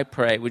 "Can I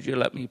pray? Would you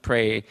let me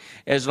pray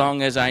as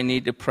long as I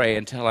need to pray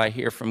until I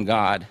hear from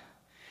God?"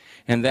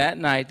 And that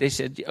night, they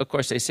said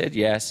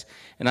yes.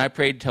 And I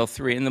prayed till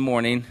 3 in the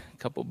morning. A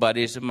couple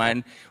buddies of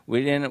mine,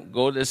 we didn't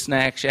go to the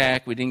snack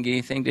shack. We didn't get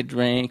anything to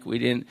drink.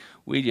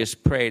 We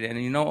just prayed.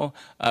 And, you know,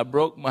 I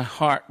broke my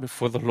heart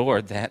before the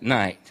Lord that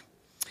night.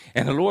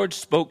 And the Lord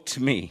spoke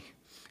to me.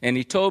 And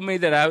he told me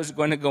that I was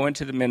going to go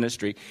into the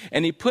ministry.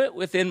 And he put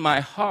within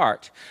my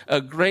heart a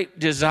great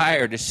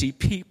desire to see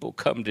people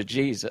come to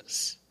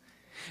Jesus.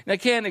 And I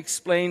can't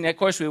explain. Of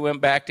course, we went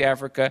back to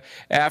Africa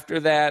after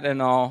that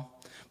and all.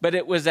 But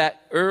it was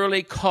that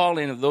early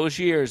calling of those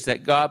years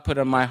that God put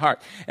on my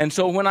heart. And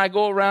so when I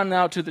go around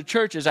now to the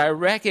churches, I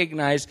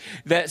recognize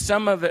that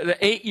some of the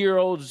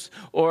 8-year-olds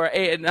or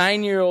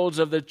 9-year-olds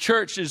of the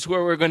churches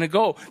where we're going to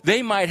go,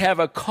 they might have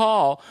a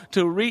call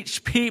to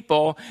reach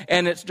people.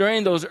 And it's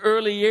during those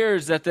early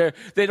years that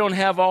they don't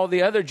have all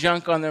the other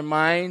junk on their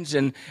minds,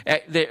 and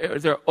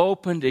they're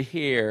open to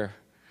hear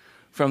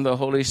from the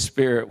Holy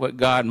Spirit what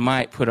God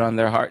might put on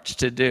their hearts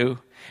to do.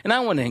 And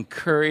I want to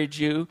encourage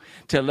you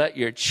to let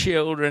your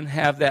children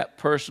have that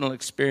personal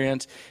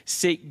experience,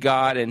 seek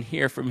God and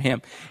hear from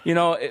Him. You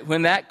know,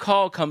 when that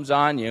call comes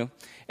on you,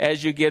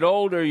 as you get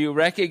older, you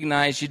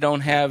recognize you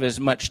don't have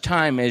as much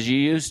time as you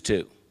used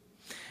to.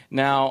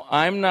 Now,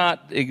 I'm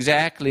not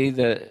exactly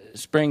the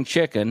spring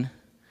chicken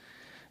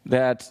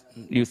that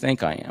you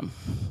think I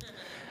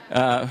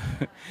am,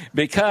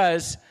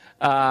 because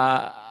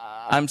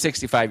I'm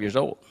 65 years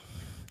old.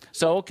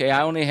 So, okay,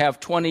 I only have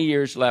 20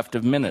 years left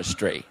of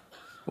ministry,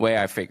 the way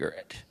I figure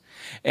it.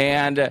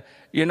 And,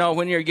 you know,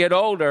 when you get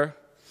older,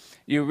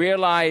 you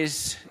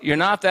realize you're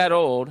not that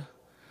old,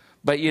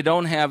 but you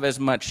don't have as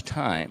much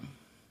time.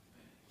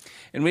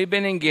 And we've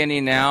been in Guinea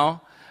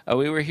now.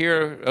 We were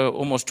here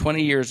almost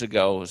 20 years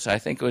ago. So I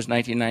think it was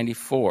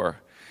 1994.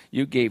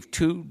 You gave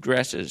 2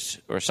 dresses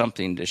or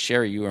something to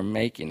share you were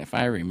making, if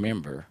I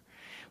remember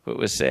what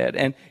was said.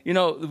 And, you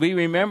know, we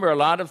remember a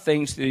lot of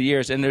things through the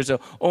years, and there's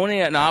only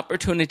an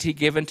opportunity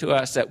given to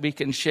us that we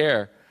can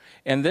share.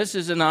 And this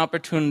is an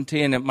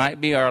opportunity, and it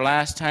might be our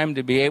last time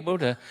to be able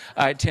to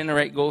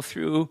itinerate, go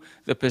through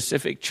the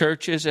Pacific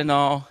churches and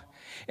all.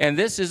 And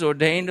this is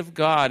ordained of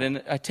God,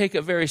 and I take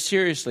it very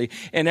seriously.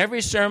 In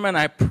every sermon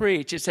I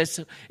preach, it says,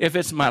 if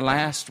it's my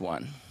last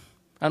one,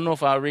 I don't know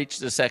if I'll reach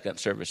the second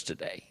service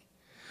today.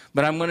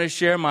 But I'm going to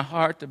share my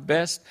heart the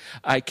best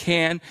I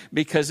can,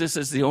 because this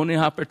is the only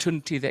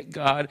opportunity that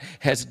God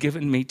has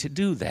given me to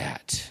do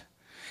that.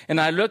 And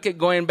I look at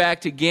going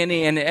back to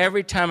Guinea, and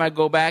every time I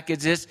go back,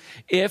 it's just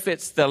if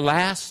it's the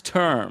last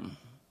term,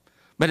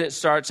 but it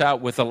starts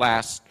out with the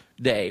last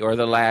day or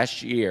the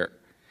last year.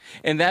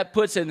 And that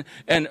puts an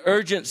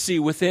urgency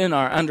within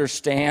our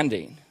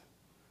understanding.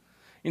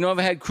 You know, I've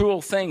had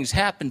cruel things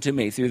happen to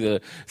me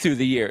through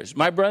the years.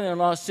 My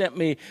brother-in-law sent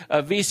me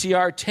a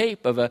VCR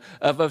tape of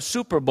a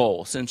Super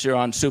Bowl, since you're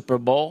on Super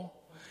Bowl.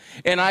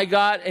 And I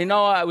got,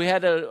 we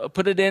had to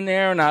put it in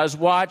there, and I was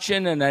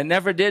watching, and I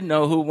never did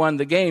know who won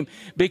the game,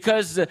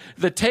 because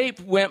the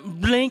tape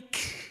went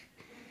blink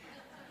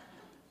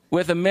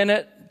with a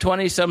minute,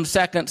 20-some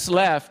seconds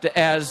left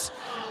as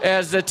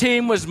the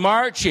team was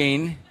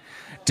marching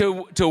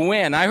to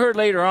win. I heard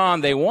later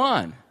on they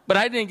won, but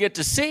I didn't get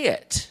to see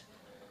it.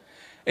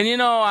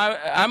 And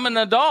I'm an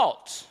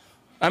adult.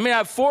 I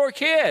have 4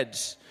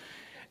 kids.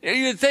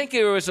 You'd think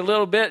it was a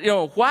little bit,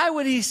 why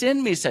would he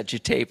send me such a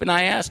tape? And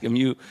I asked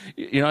him,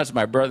 it's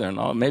my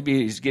brother-in-law.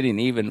 Maybe he's getting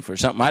even for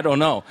something. I don't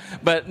know.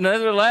 But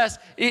nevertheless,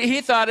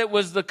 he thought it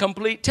was the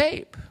complete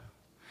tape.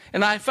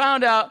 And I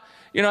found out,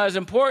 as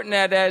important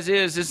that as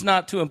is, it's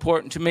not too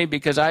important to me,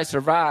 because I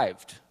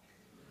survived.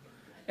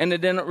 And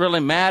it didn't really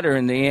matter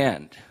in the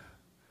end.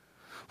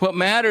 What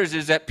matters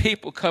is that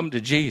people come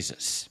to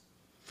Jesus.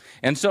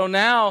 And so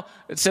now,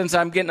 since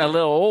I'm getting a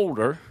little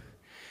older,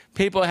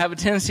 people have a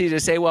tendency to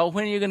say, well,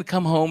 when are you going to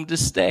come home to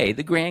stay?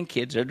 The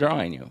grandkids are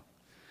drawing you.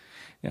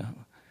 I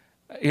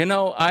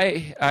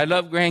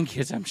love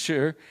grandkids, I'm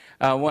sure.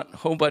 I want a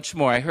whole bunch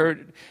more. I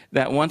heard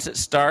that once it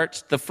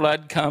starts, the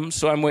flood comes,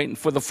 so I'm waiting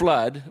for the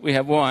flood. We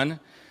have 1.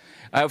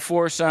 I have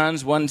 4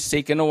 sons, 1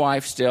 seeking a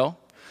wife still.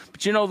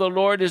 But the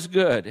Lord is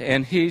good,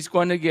 and he's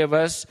going to give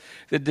us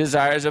the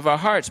desires of our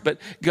hearts. But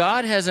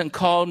God hasn't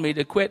called me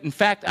to quit. In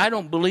fact, I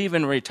don't believe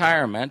in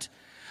retirement.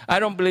 I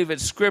don't believe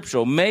it's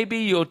scriptural. Maybe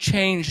you'll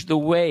change the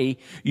way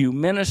you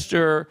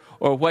minister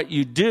or what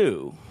you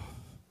do.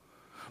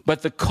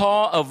 But the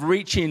call of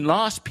reaching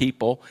lost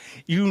people,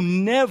 you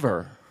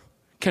never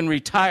can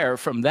retire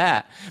from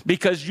that,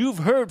 because you've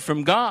heard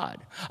from God.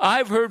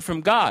 I've heard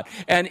from God.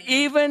 And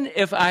even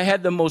if I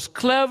had the most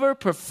clever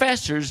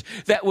professors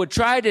that would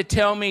try to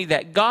tell me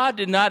that God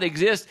did not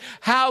exist,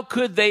 how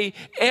could they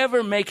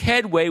ever make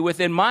headway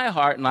within my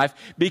heart and life?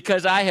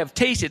 Because I have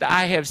tasted,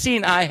 I have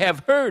seen, I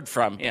have heard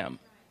from him.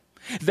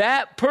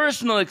 That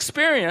personal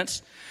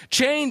experience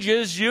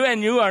changes you,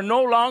 and you are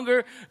no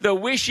longer the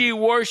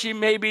wishy-washy,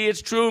 maybe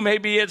it's true,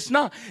 maybe it's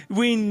not.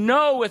 We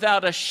know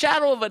without a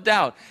shadow of a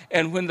doubt.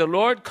 And when the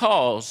Lord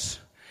calls,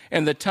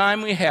 and the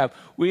time we have,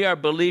 we are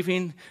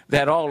believing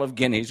that all of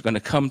Guinea is going to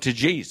come to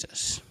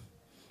Jesus.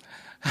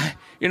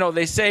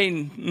 They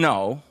say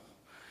no,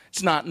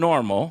 it's not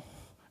normal.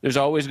 There's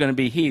always going to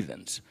be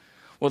heathens.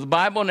 Well, the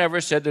Bible never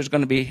said there's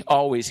going to be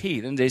always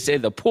heathens. They say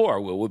the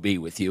poor will be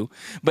with you.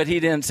 But he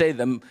didn't say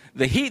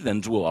the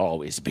heathens will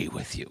always be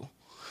with you.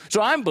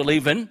 So I'm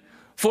believing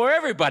for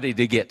everybody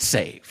to get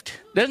saved.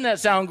 Doesn't that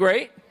sound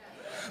great?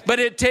 But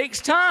it takes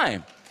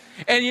time.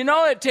 And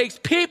it takes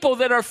people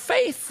that are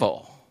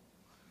faithful.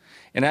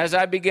 And as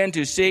I begin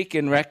to seek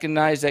and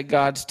recognize that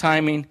God's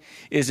timing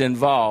is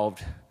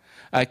involved,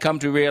 I come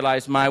to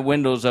realize my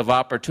windows of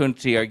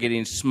opportunity are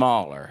getting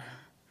smaller.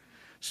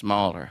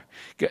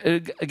 A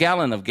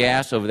gallon of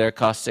gas over there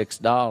costs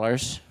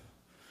 $6.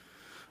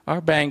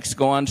 Our banks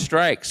go on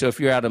strike, so if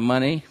you're out of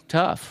money,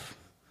 tough.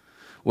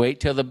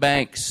 Wait till the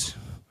banks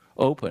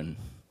open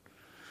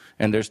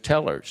and there's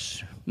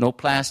tellers, no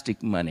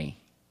plastic money.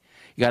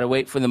 You got to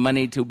wait for the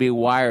money to be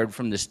wired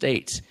from the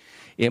States.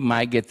 It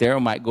might get there,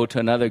 it might go to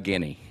another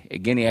Guinea.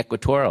 Guinea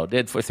Equatorial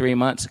did for 3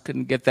 months.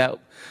 Couldn't get that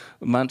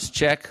month's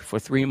check for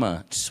 3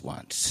 months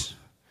once.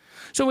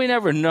 So we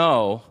never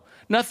know.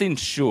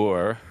 Nothing's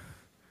sure.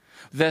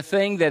 The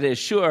thing that is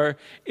sure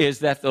is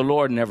that the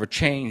Lord never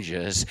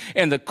changes.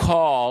 And the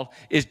call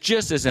is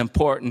just as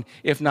important,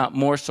 if not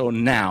more so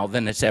now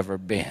than it's ever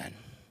been.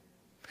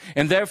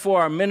 And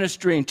therefore, our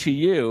ministering to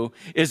you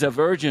is of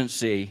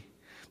urgency,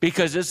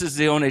 because this is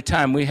the only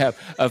time we have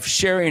of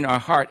sharing our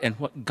heart and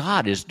what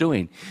God is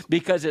doing.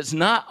 Because it's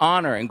not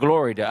honor and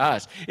glory to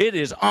us. It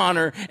is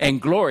honor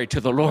and glory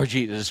to the Lord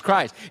Jesus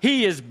Christ.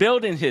 He is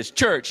building his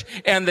church,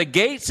 and the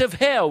gates of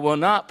hell will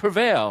not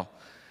prevail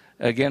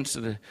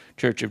against the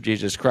Church of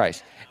Jesus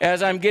Christ.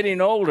 As I'm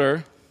getting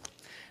older,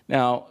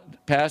 now,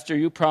 Pastor,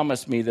 you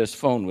promised me this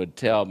phone would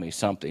tell me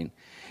something.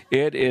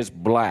 It is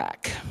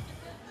black.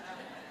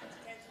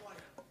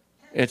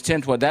 It's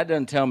 10:20. That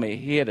doesn't tell me.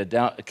 He had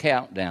a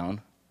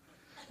countdown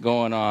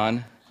going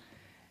on.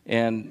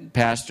 And,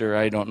 Pastor,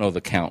 I don't know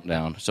the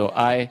countdown. So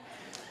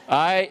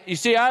you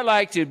see, I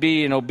like to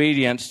be in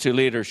obedience to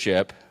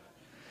leadership.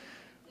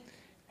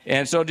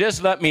 And so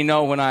just let me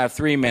know when I have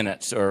 3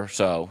 minutes or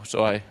so.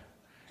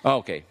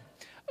 Okay.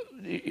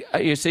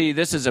 You see,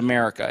 this is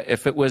America.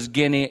 If it was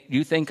Guinea, do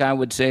you think I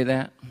would say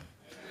that?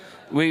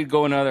 We'd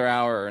go another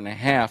hour and a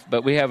half,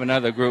 but we have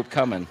another group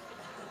coming.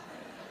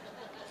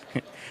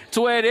 It's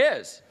the way it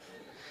is.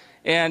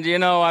 And,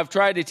 I've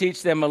tried to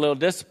teach them a little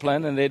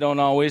discipline, and they don't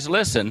always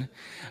listen.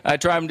 I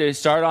try them to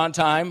start on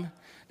time.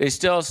 They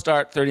still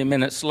start 30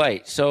 minutes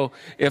late. So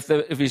if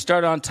you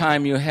start on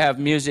time, you have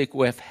music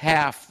with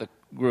half the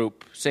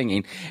group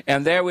singing.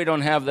 And there we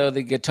don't have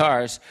the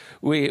guitars.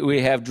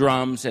 We have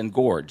drums and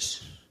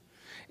gourds.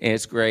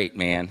 It's great,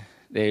 man.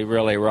 They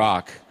really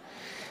rock.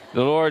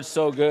 The Lord's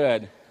so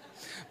good.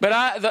 But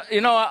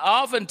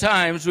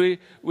oftentimes we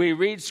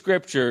read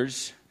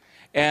scriptures,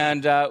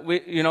 and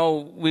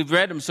we've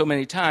read them so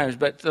many times.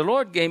 But the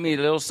Lord gave me a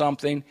little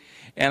something,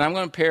 and I'm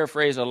going to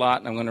paraphrase a lot,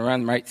 and I'm going to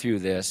run right through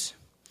this.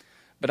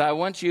 But I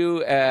want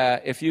you,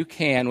 if you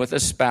can, with a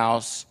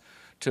spouse,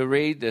 to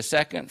read the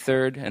 2nd,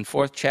 3rd, and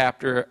 4th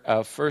chapter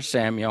of 1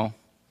 Samuel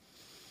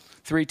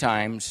 3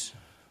 times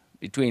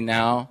between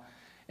now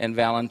and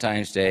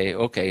Valentine's Day.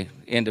 Okay,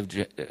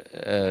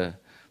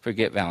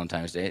 forget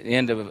Valentine's Day, the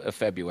end of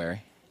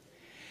February.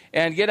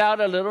 And get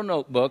out a little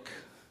notebook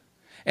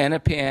and a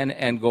pen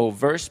and go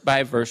verse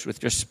by verse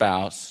with your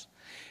spouse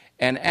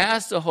and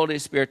ask the Holy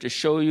Spirit to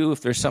show you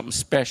if there's something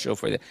special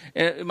for them.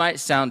 It might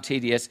sound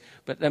tedious,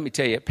 but let me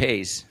tell you, it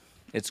pays.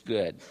 It's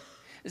good.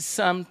 It's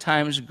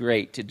sometimes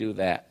great to do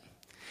that.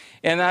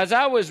 And as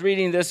I was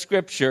reading this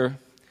scripture,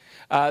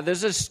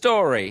 there's a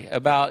story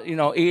about,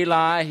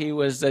 Eli. He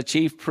was the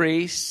chief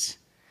priest.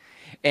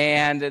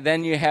 And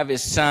then you have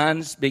his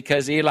sons,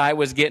 because Eli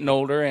was getting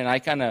older, and I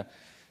kind of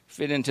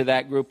fit into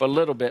that group a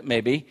little bit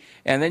maybe.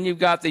 And then you've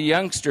got the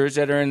youngsters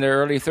that are in their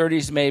early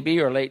 30s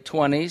maybe, or late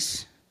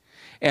 20s.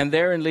 And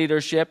they're in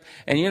leadership.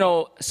 And,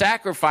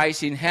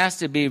 sacrificing has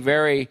to be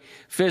very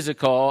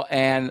physical,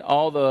 and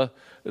all the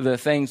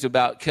things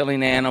about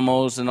killing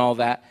animals and all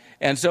that.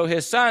 And so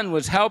his son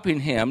was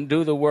helping him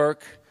do the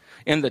work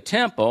in the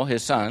temple,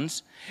 his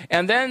sons.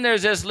 And then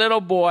there's this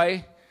little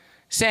boy,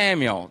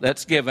 Samuel,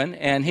 that's given.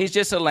 And he's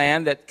just a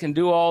lad that can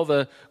do all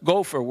the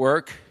gopher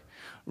work,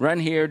 run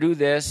here, do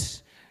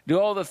this, do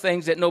all the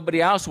things that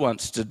nobody else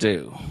wants to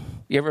do.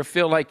 You ever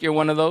feel like you're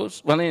one of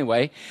those? Well,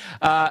 anyway,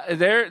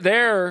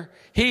 there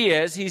he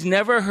is. He's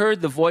never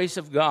heard the voice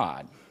of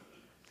God.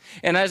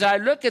 And as I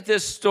look at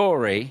this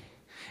story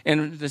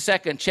in the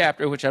 2nd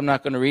chapter, which I'm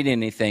not going to read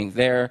anything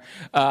there,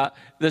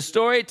 the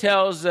story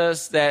tells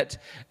us that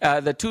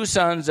the 2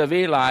 sons of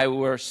Eli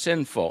were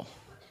sinful.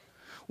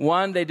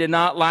 One, they did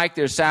not like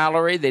their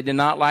salary. They did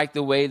not like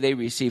the way they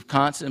received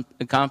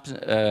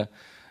the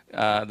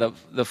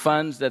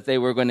funds that they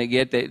were going to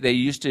get. They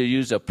used to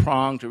use a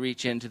prong to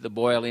reach into the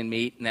boiling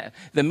meat. And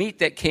the meat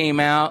that came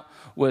out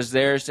was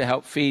theirs to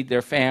help feed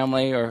their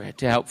family or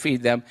to help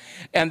feed them.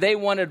 And they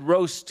wanted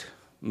roast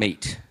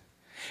meat.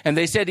 And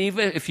they said,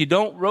 even if you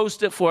don't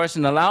roast it for us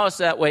and allow us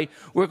that way,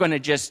 we're going to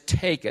just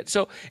take it.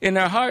 So in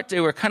their heart,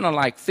 they were kind of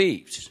like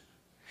thieves.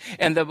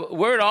 And the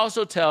word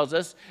also tells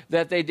us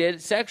that they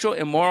did sexual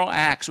immoral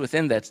acts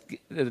within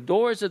the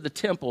doors of the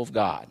temple of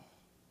God.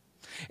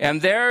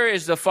 And there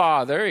is the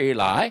father,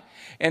 Eli,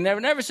 and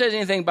never says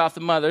anything about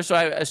the mother, so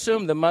I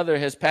assume the mother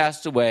has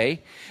passed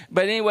away.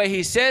 But anyway,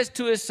 he says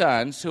to his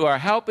sons, who are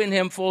helping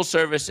him full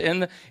service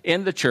in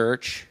the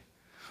church,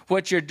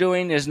 what you're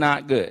doing is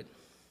not good.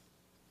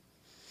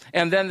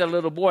 And then the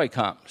little boy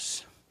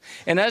comes.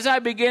 And as I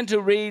begin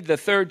to read the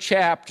 3rd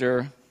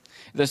chapter,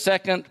 the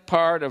 2nd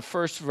part of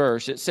 1st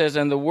verse, it says,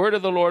 "And the word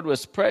of the Lord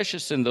was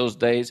precious in those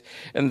days,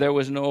 and there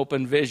was no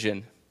open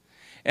vision."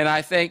 And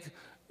I think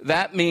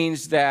that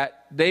means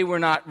that they were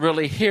not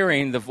really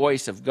hearing the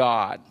voice of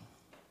God.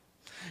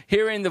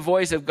 Hearing the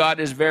voice of God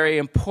is very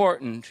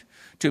important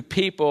to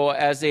people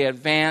as they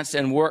advance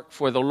and work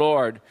for the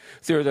Lord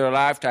through their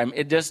lifetime.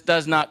 It just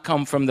does not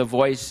come from the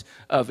voice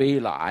of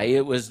Eli.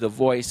 It was the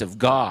voice of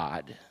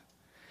God.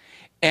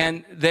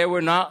 And they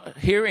were not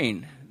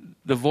hearing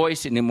the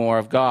voice anymore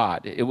of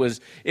God. It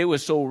was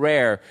so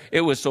rare.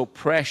 It was so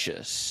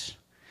precious.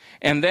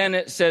 And then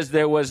it says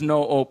there was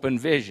no open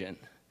vision.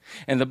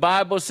 And the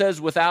Bible says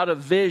without a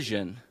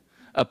vision,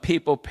 a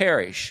people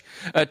perish.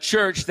 A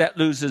church that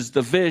loses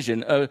the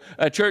vision,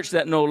 a church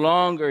that no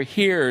longer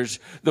hears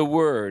the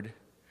word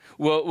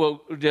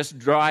will just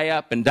dry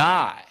up and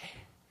die.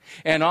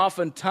 And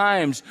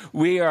oftentimes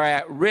we are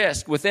at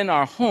risk within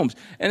our homes.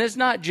 And it's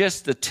not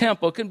just the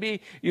temple. It can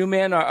be you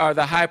men are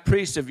the high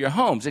priests of your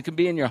homes. It can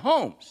be in your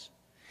homes.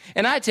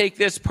 And I take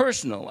this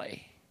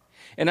personally.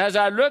 And as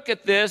I look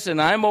at this,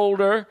 and I'm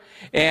older,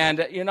 and,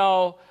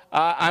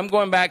 I'm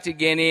going back to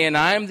Guinea, and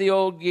I'm the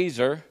old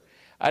geezer.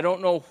 I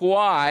don't know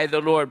why the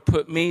Lord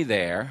put me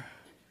there,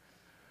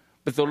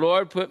 but the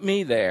Lord put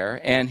me there,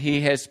 and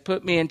He has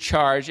put me in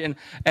charge, and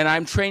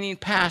I'm training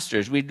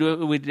pastors. We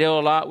deal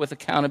a lot with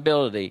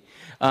accountability,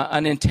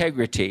 on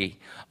integrity,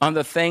 on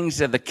the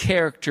things of the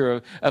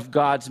character of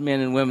God's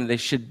men and women they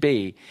should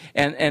be.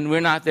 And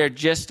we're not there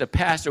just a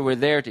pastor. We're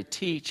there to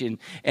teach and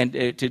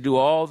to do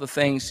all the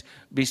things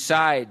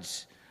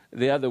besides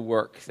the other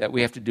work that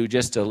we have to do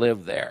just to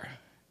live there.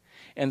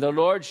 And the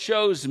Lord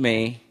shows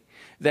me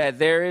that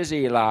there is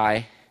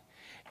Eli,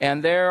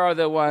 and there are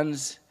the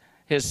ones,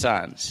 his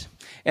sons.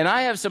 And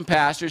I have some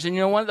pastors, and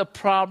one of the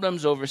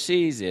problems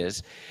overseas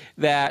is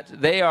that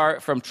they are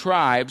from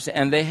tribes,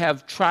 and they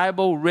have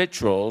tribal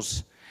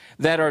rituals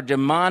that are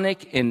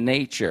demonic in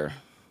nature.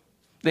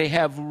 They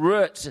have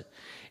roots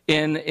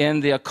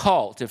in the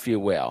occult, if you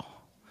will,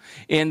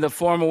 in the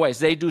form of ways.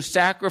 They do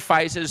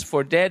sacrifices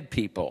for dead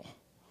people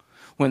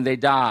when they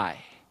die.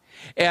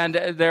 And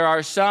there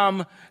are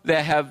some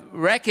that have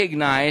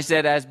recognized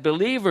that as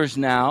believers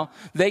now,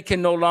 they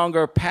can no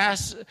longer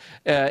pass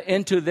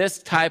into this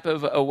type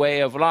of a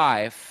way of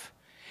life,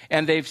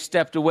 and they've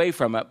stepped away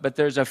from it. But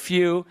there's a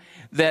few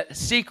that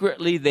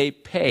secretly they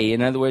pay.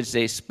 In other words,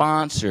 they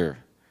sponsor.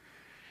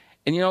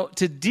 And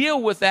to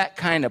deal with that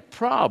kind of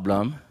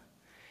problem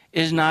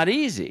is not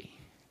easy.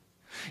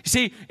 You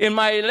see, in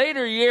my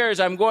later years,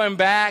 I'm going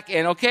back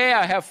and, okay,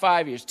 I have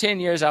 5 years. 10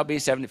 years, I'll be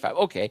 75.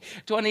 Okay,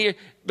 20 years.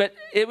 But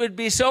it would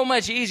be so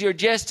much easier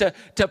just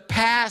to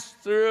pass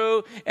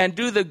through and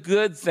do the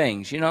good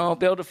things,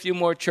 build a few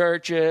more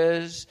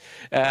churches,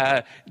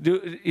 plant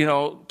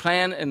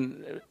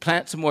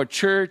some more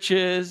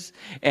churches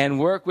and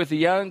work with the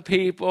young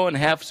people and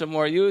have some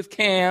more youth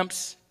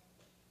camps.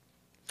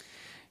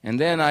 And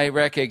then I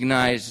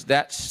recognize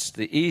that's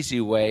the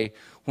easy way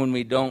when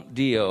we don't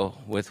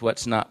deal with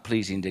what's not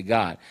pleasing to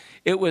God.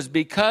 It was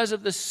because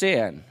of the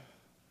sin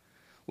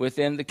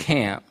within the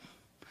camp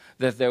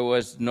that there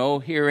was no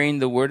hearing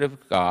the word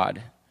of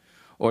God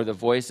or the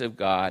voice of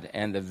God,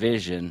 and the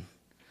vision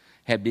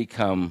had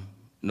become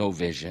no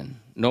vision,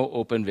 no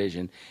open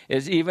vision.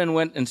 It even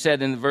went and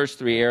said in verse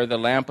 3, ere the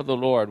lamp of the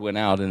Lord went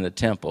out in the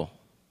temple.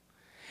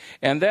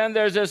 And then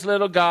there's this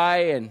little guy,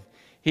 and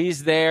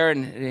he's there,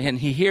 and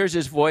he hears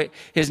his voice,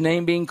 his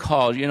name being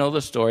called. You know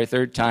the story,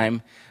 third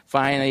time.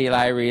 Finally,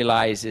 Eli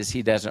realizes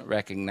he doesn't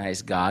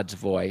recognize God's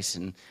voice.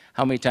 And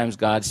how many times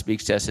God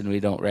speaks to us and we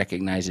don't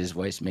recognize his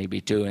voice?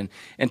 Maybe two. And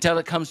until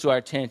it comes to our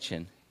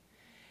attention.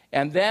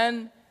 And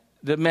then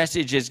the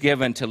message is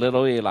given to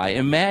little Eli.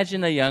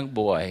 Imagine a young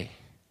boy.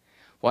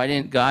 Why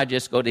didn't God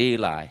just go to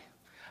Eli?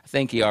 I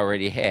think he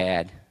already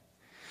had.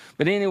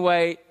 But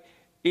anyway,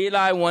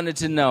 Eli wanted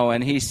to know.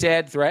 And he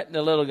threatened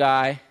the little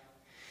guy,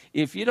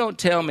 if you don't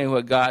tell me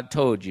what God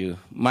told you,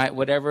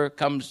 whatever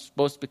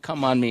supposed to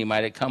come on me,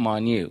 might it come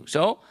on you.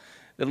 So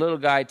the little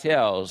guy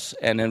tells,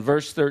 and in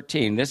verse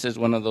 13, this is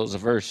one of those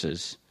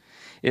verses.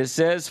 It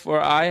says,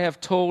 for I have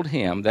told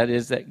him, that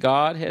is, that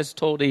God has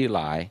told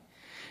Eli,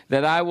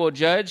 that I will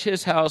judge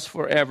his house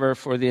forever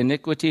for the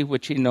iniquity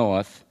which he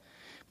knoweth,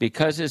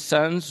 because his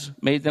sons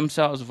made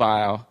themselves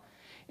vile,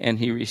 and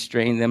he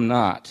restrained them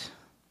not.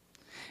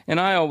 And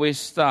I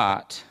always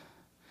thought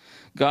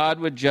God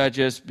would judge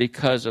us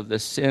because of the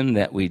sin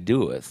that we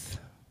doeth,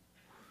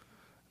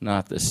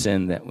 not the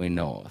sin that we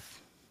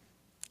knoweth.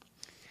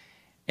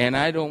 And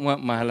I don't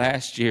want my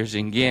last years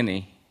in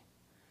Guinea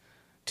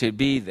to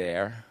be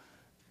there,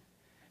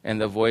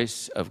 and the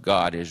voice of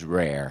God is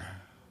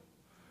rare,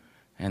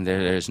 and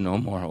there's no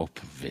more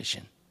open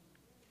vision.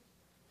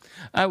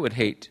 I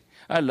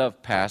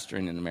love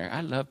pastoring in America.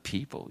 I love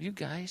people. You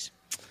guys,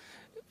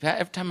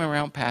 every time I'm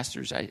around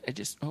pastors, I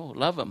just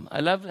love them.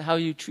 I love how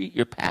you treat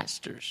your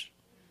pastors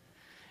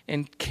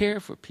and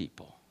care for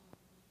people.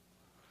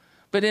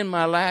 But in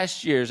my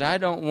last years, I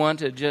don't want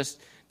to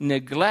just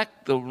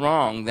neglect the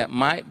wrong that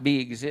might be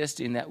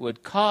existing that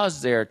would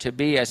cause there to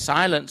be a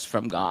silence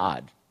from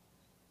God.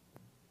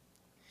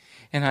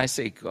 And I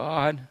say,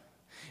 God,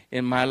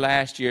 in my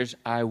last years,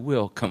 I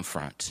will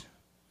confront.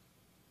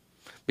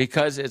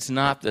 Because it's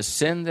not the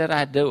sin that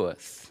I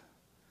doeth,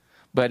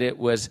 but it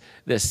was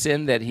the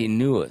sin that he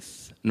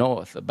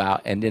knoweth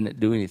about and didn't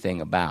do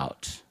anything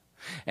about.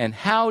 And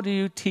how do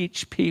you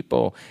teach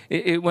people?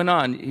 It went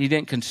on. He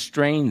didn't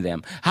constrain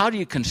them. How do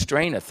you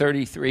constrain a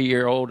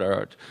 33-year-old or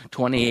a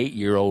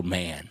 28-year-old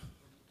man?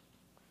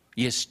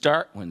 You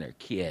start when they're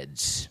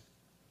kids.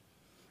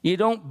 You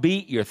don't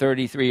beat your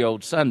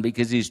 33-year-old son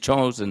because he's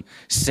chosen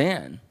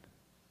sin.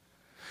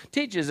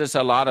 Teaches us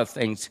a lot of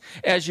things.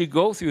 As you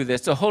go through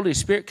this, the Holy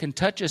Spirit can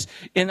touch us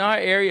in our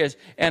areas.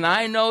 And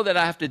I know that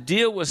I have to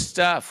deal with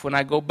stuff when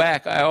I go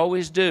back. I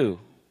always do.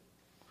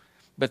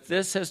 But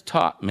this has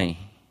taught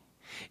me,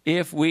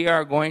 if we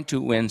are going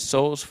to win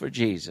souls for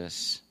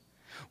Jesus,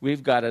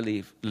 we've got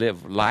to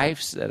live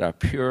lives that are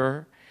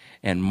pure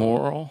and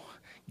moral,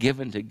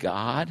 given to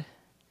God.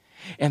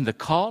 And the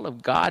call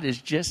of God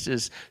is just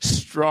as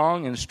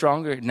strong and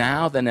stronger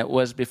now than it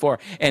was before.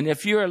 And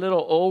if you're a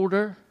little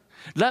older,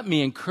 let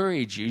me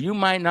encourage you. You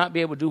might not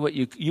be able to do what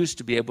you used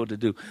to be able to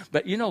do.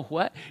 But you know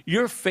what?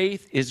 Your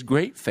faith is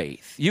great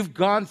faith. You've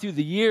gone through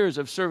the years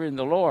of serving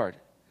the Lord.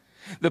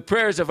 The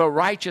prayers of a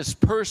righteous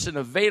person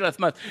availeth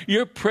much.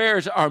 Your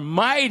prayers are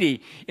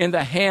mighty in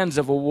the hands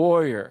of a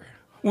warrior.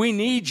 We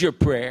need your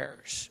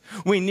prayers.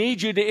 We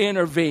need you to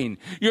intervene.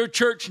 Your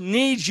church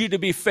needs you to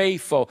be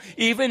faithful.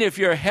 Even if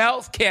your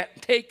health can't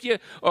take you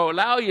or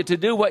allow you to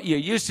do what you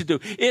used to do,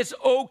 it's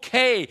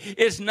okay.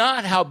 It's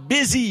not how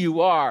busy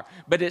you are,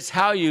 but it's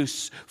how you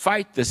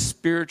fight the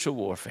spiritual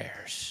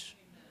warfares.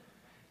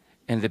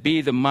 And to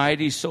be the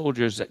mighty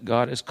soldiers that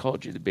God has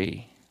called you to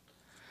be.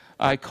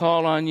 I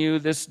call on you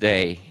this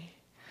day.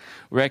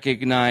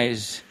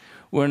 Recognize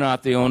we're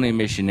not the only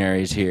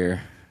missionaries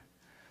here.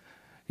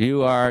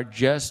 You are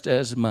just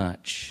as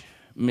much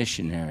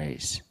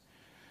missionaries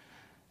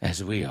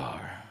as we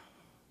are.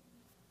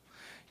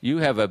 You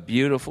have a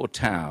beautiful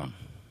town.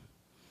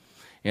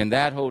 In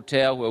that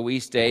hotel where we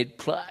stayed,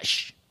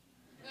 plush.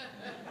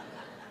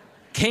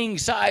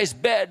 King-size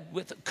bed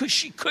with a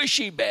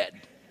cushy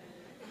bed.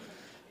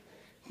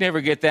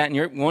 Never get that in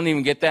Europe. Won't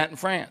even get that in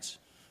France.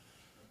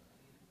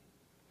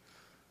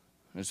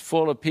 It's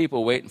full of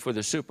people waiting for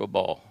the Super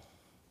Bowl.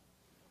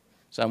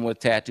 Some with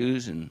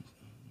tattoos, and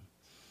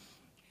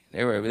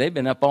they've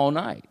been up all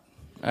night.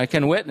 I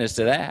can witness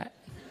to that.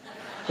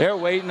 They're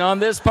waiting on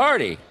this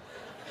party.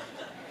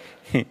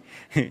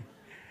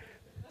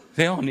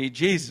 They all need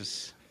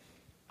Jesus.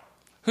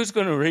 Who's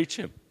going to reach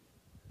him?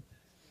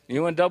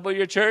 You want to double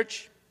your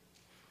church?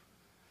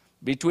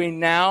 Between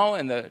now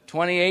and the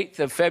 28th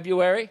of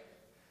February,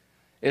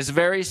 it's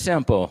very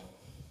simple.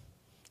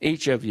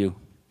 Each of you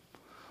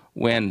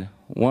win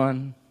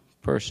one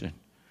person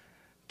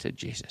to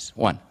Jesus.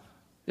 One.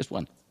 Just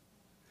one.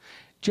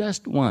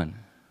 Just one.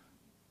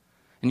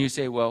 And you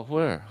say, well,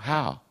 where?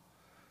 How?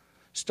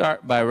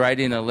 Start by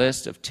writing a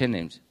list of 10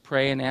 names.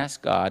 Pray and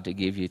ask God to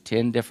give you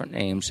 10 different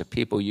names of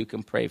people you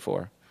can pray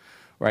for.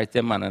 Write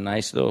them on a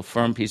nice little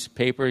firm piece of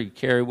paper you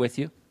carry with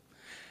you.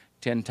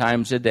 10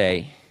 times a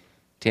day.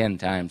 10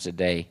 times a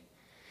day.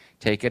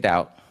 Take it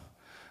out.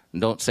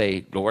 And don't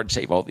say, Lord,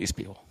 save all these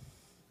people.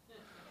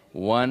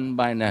 One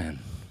by none.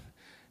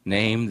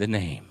 Name the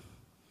name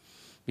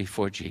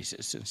before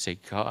Jesus and say,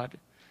 God,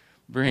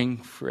 bring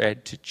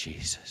Fred to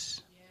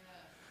Jesus.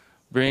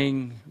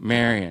 Bring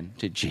Marion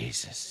to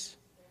Jesus.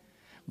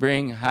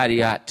 Bring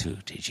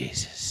Hadiatu to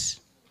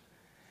Jesus.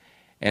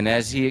 And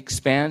as he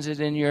expands it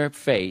in your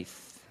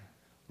faith,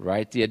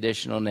 write the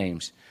additional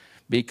names.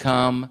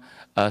 Become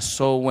a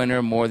soul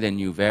winner more than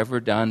you've ever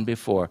done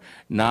before.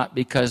 Not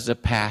because the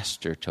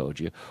pastor told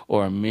you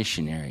or a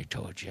missionary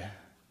told you.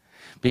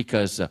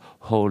 Because the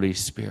Holy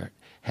Spirit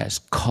has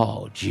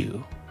called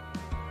you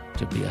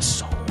to be a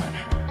soul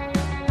winner.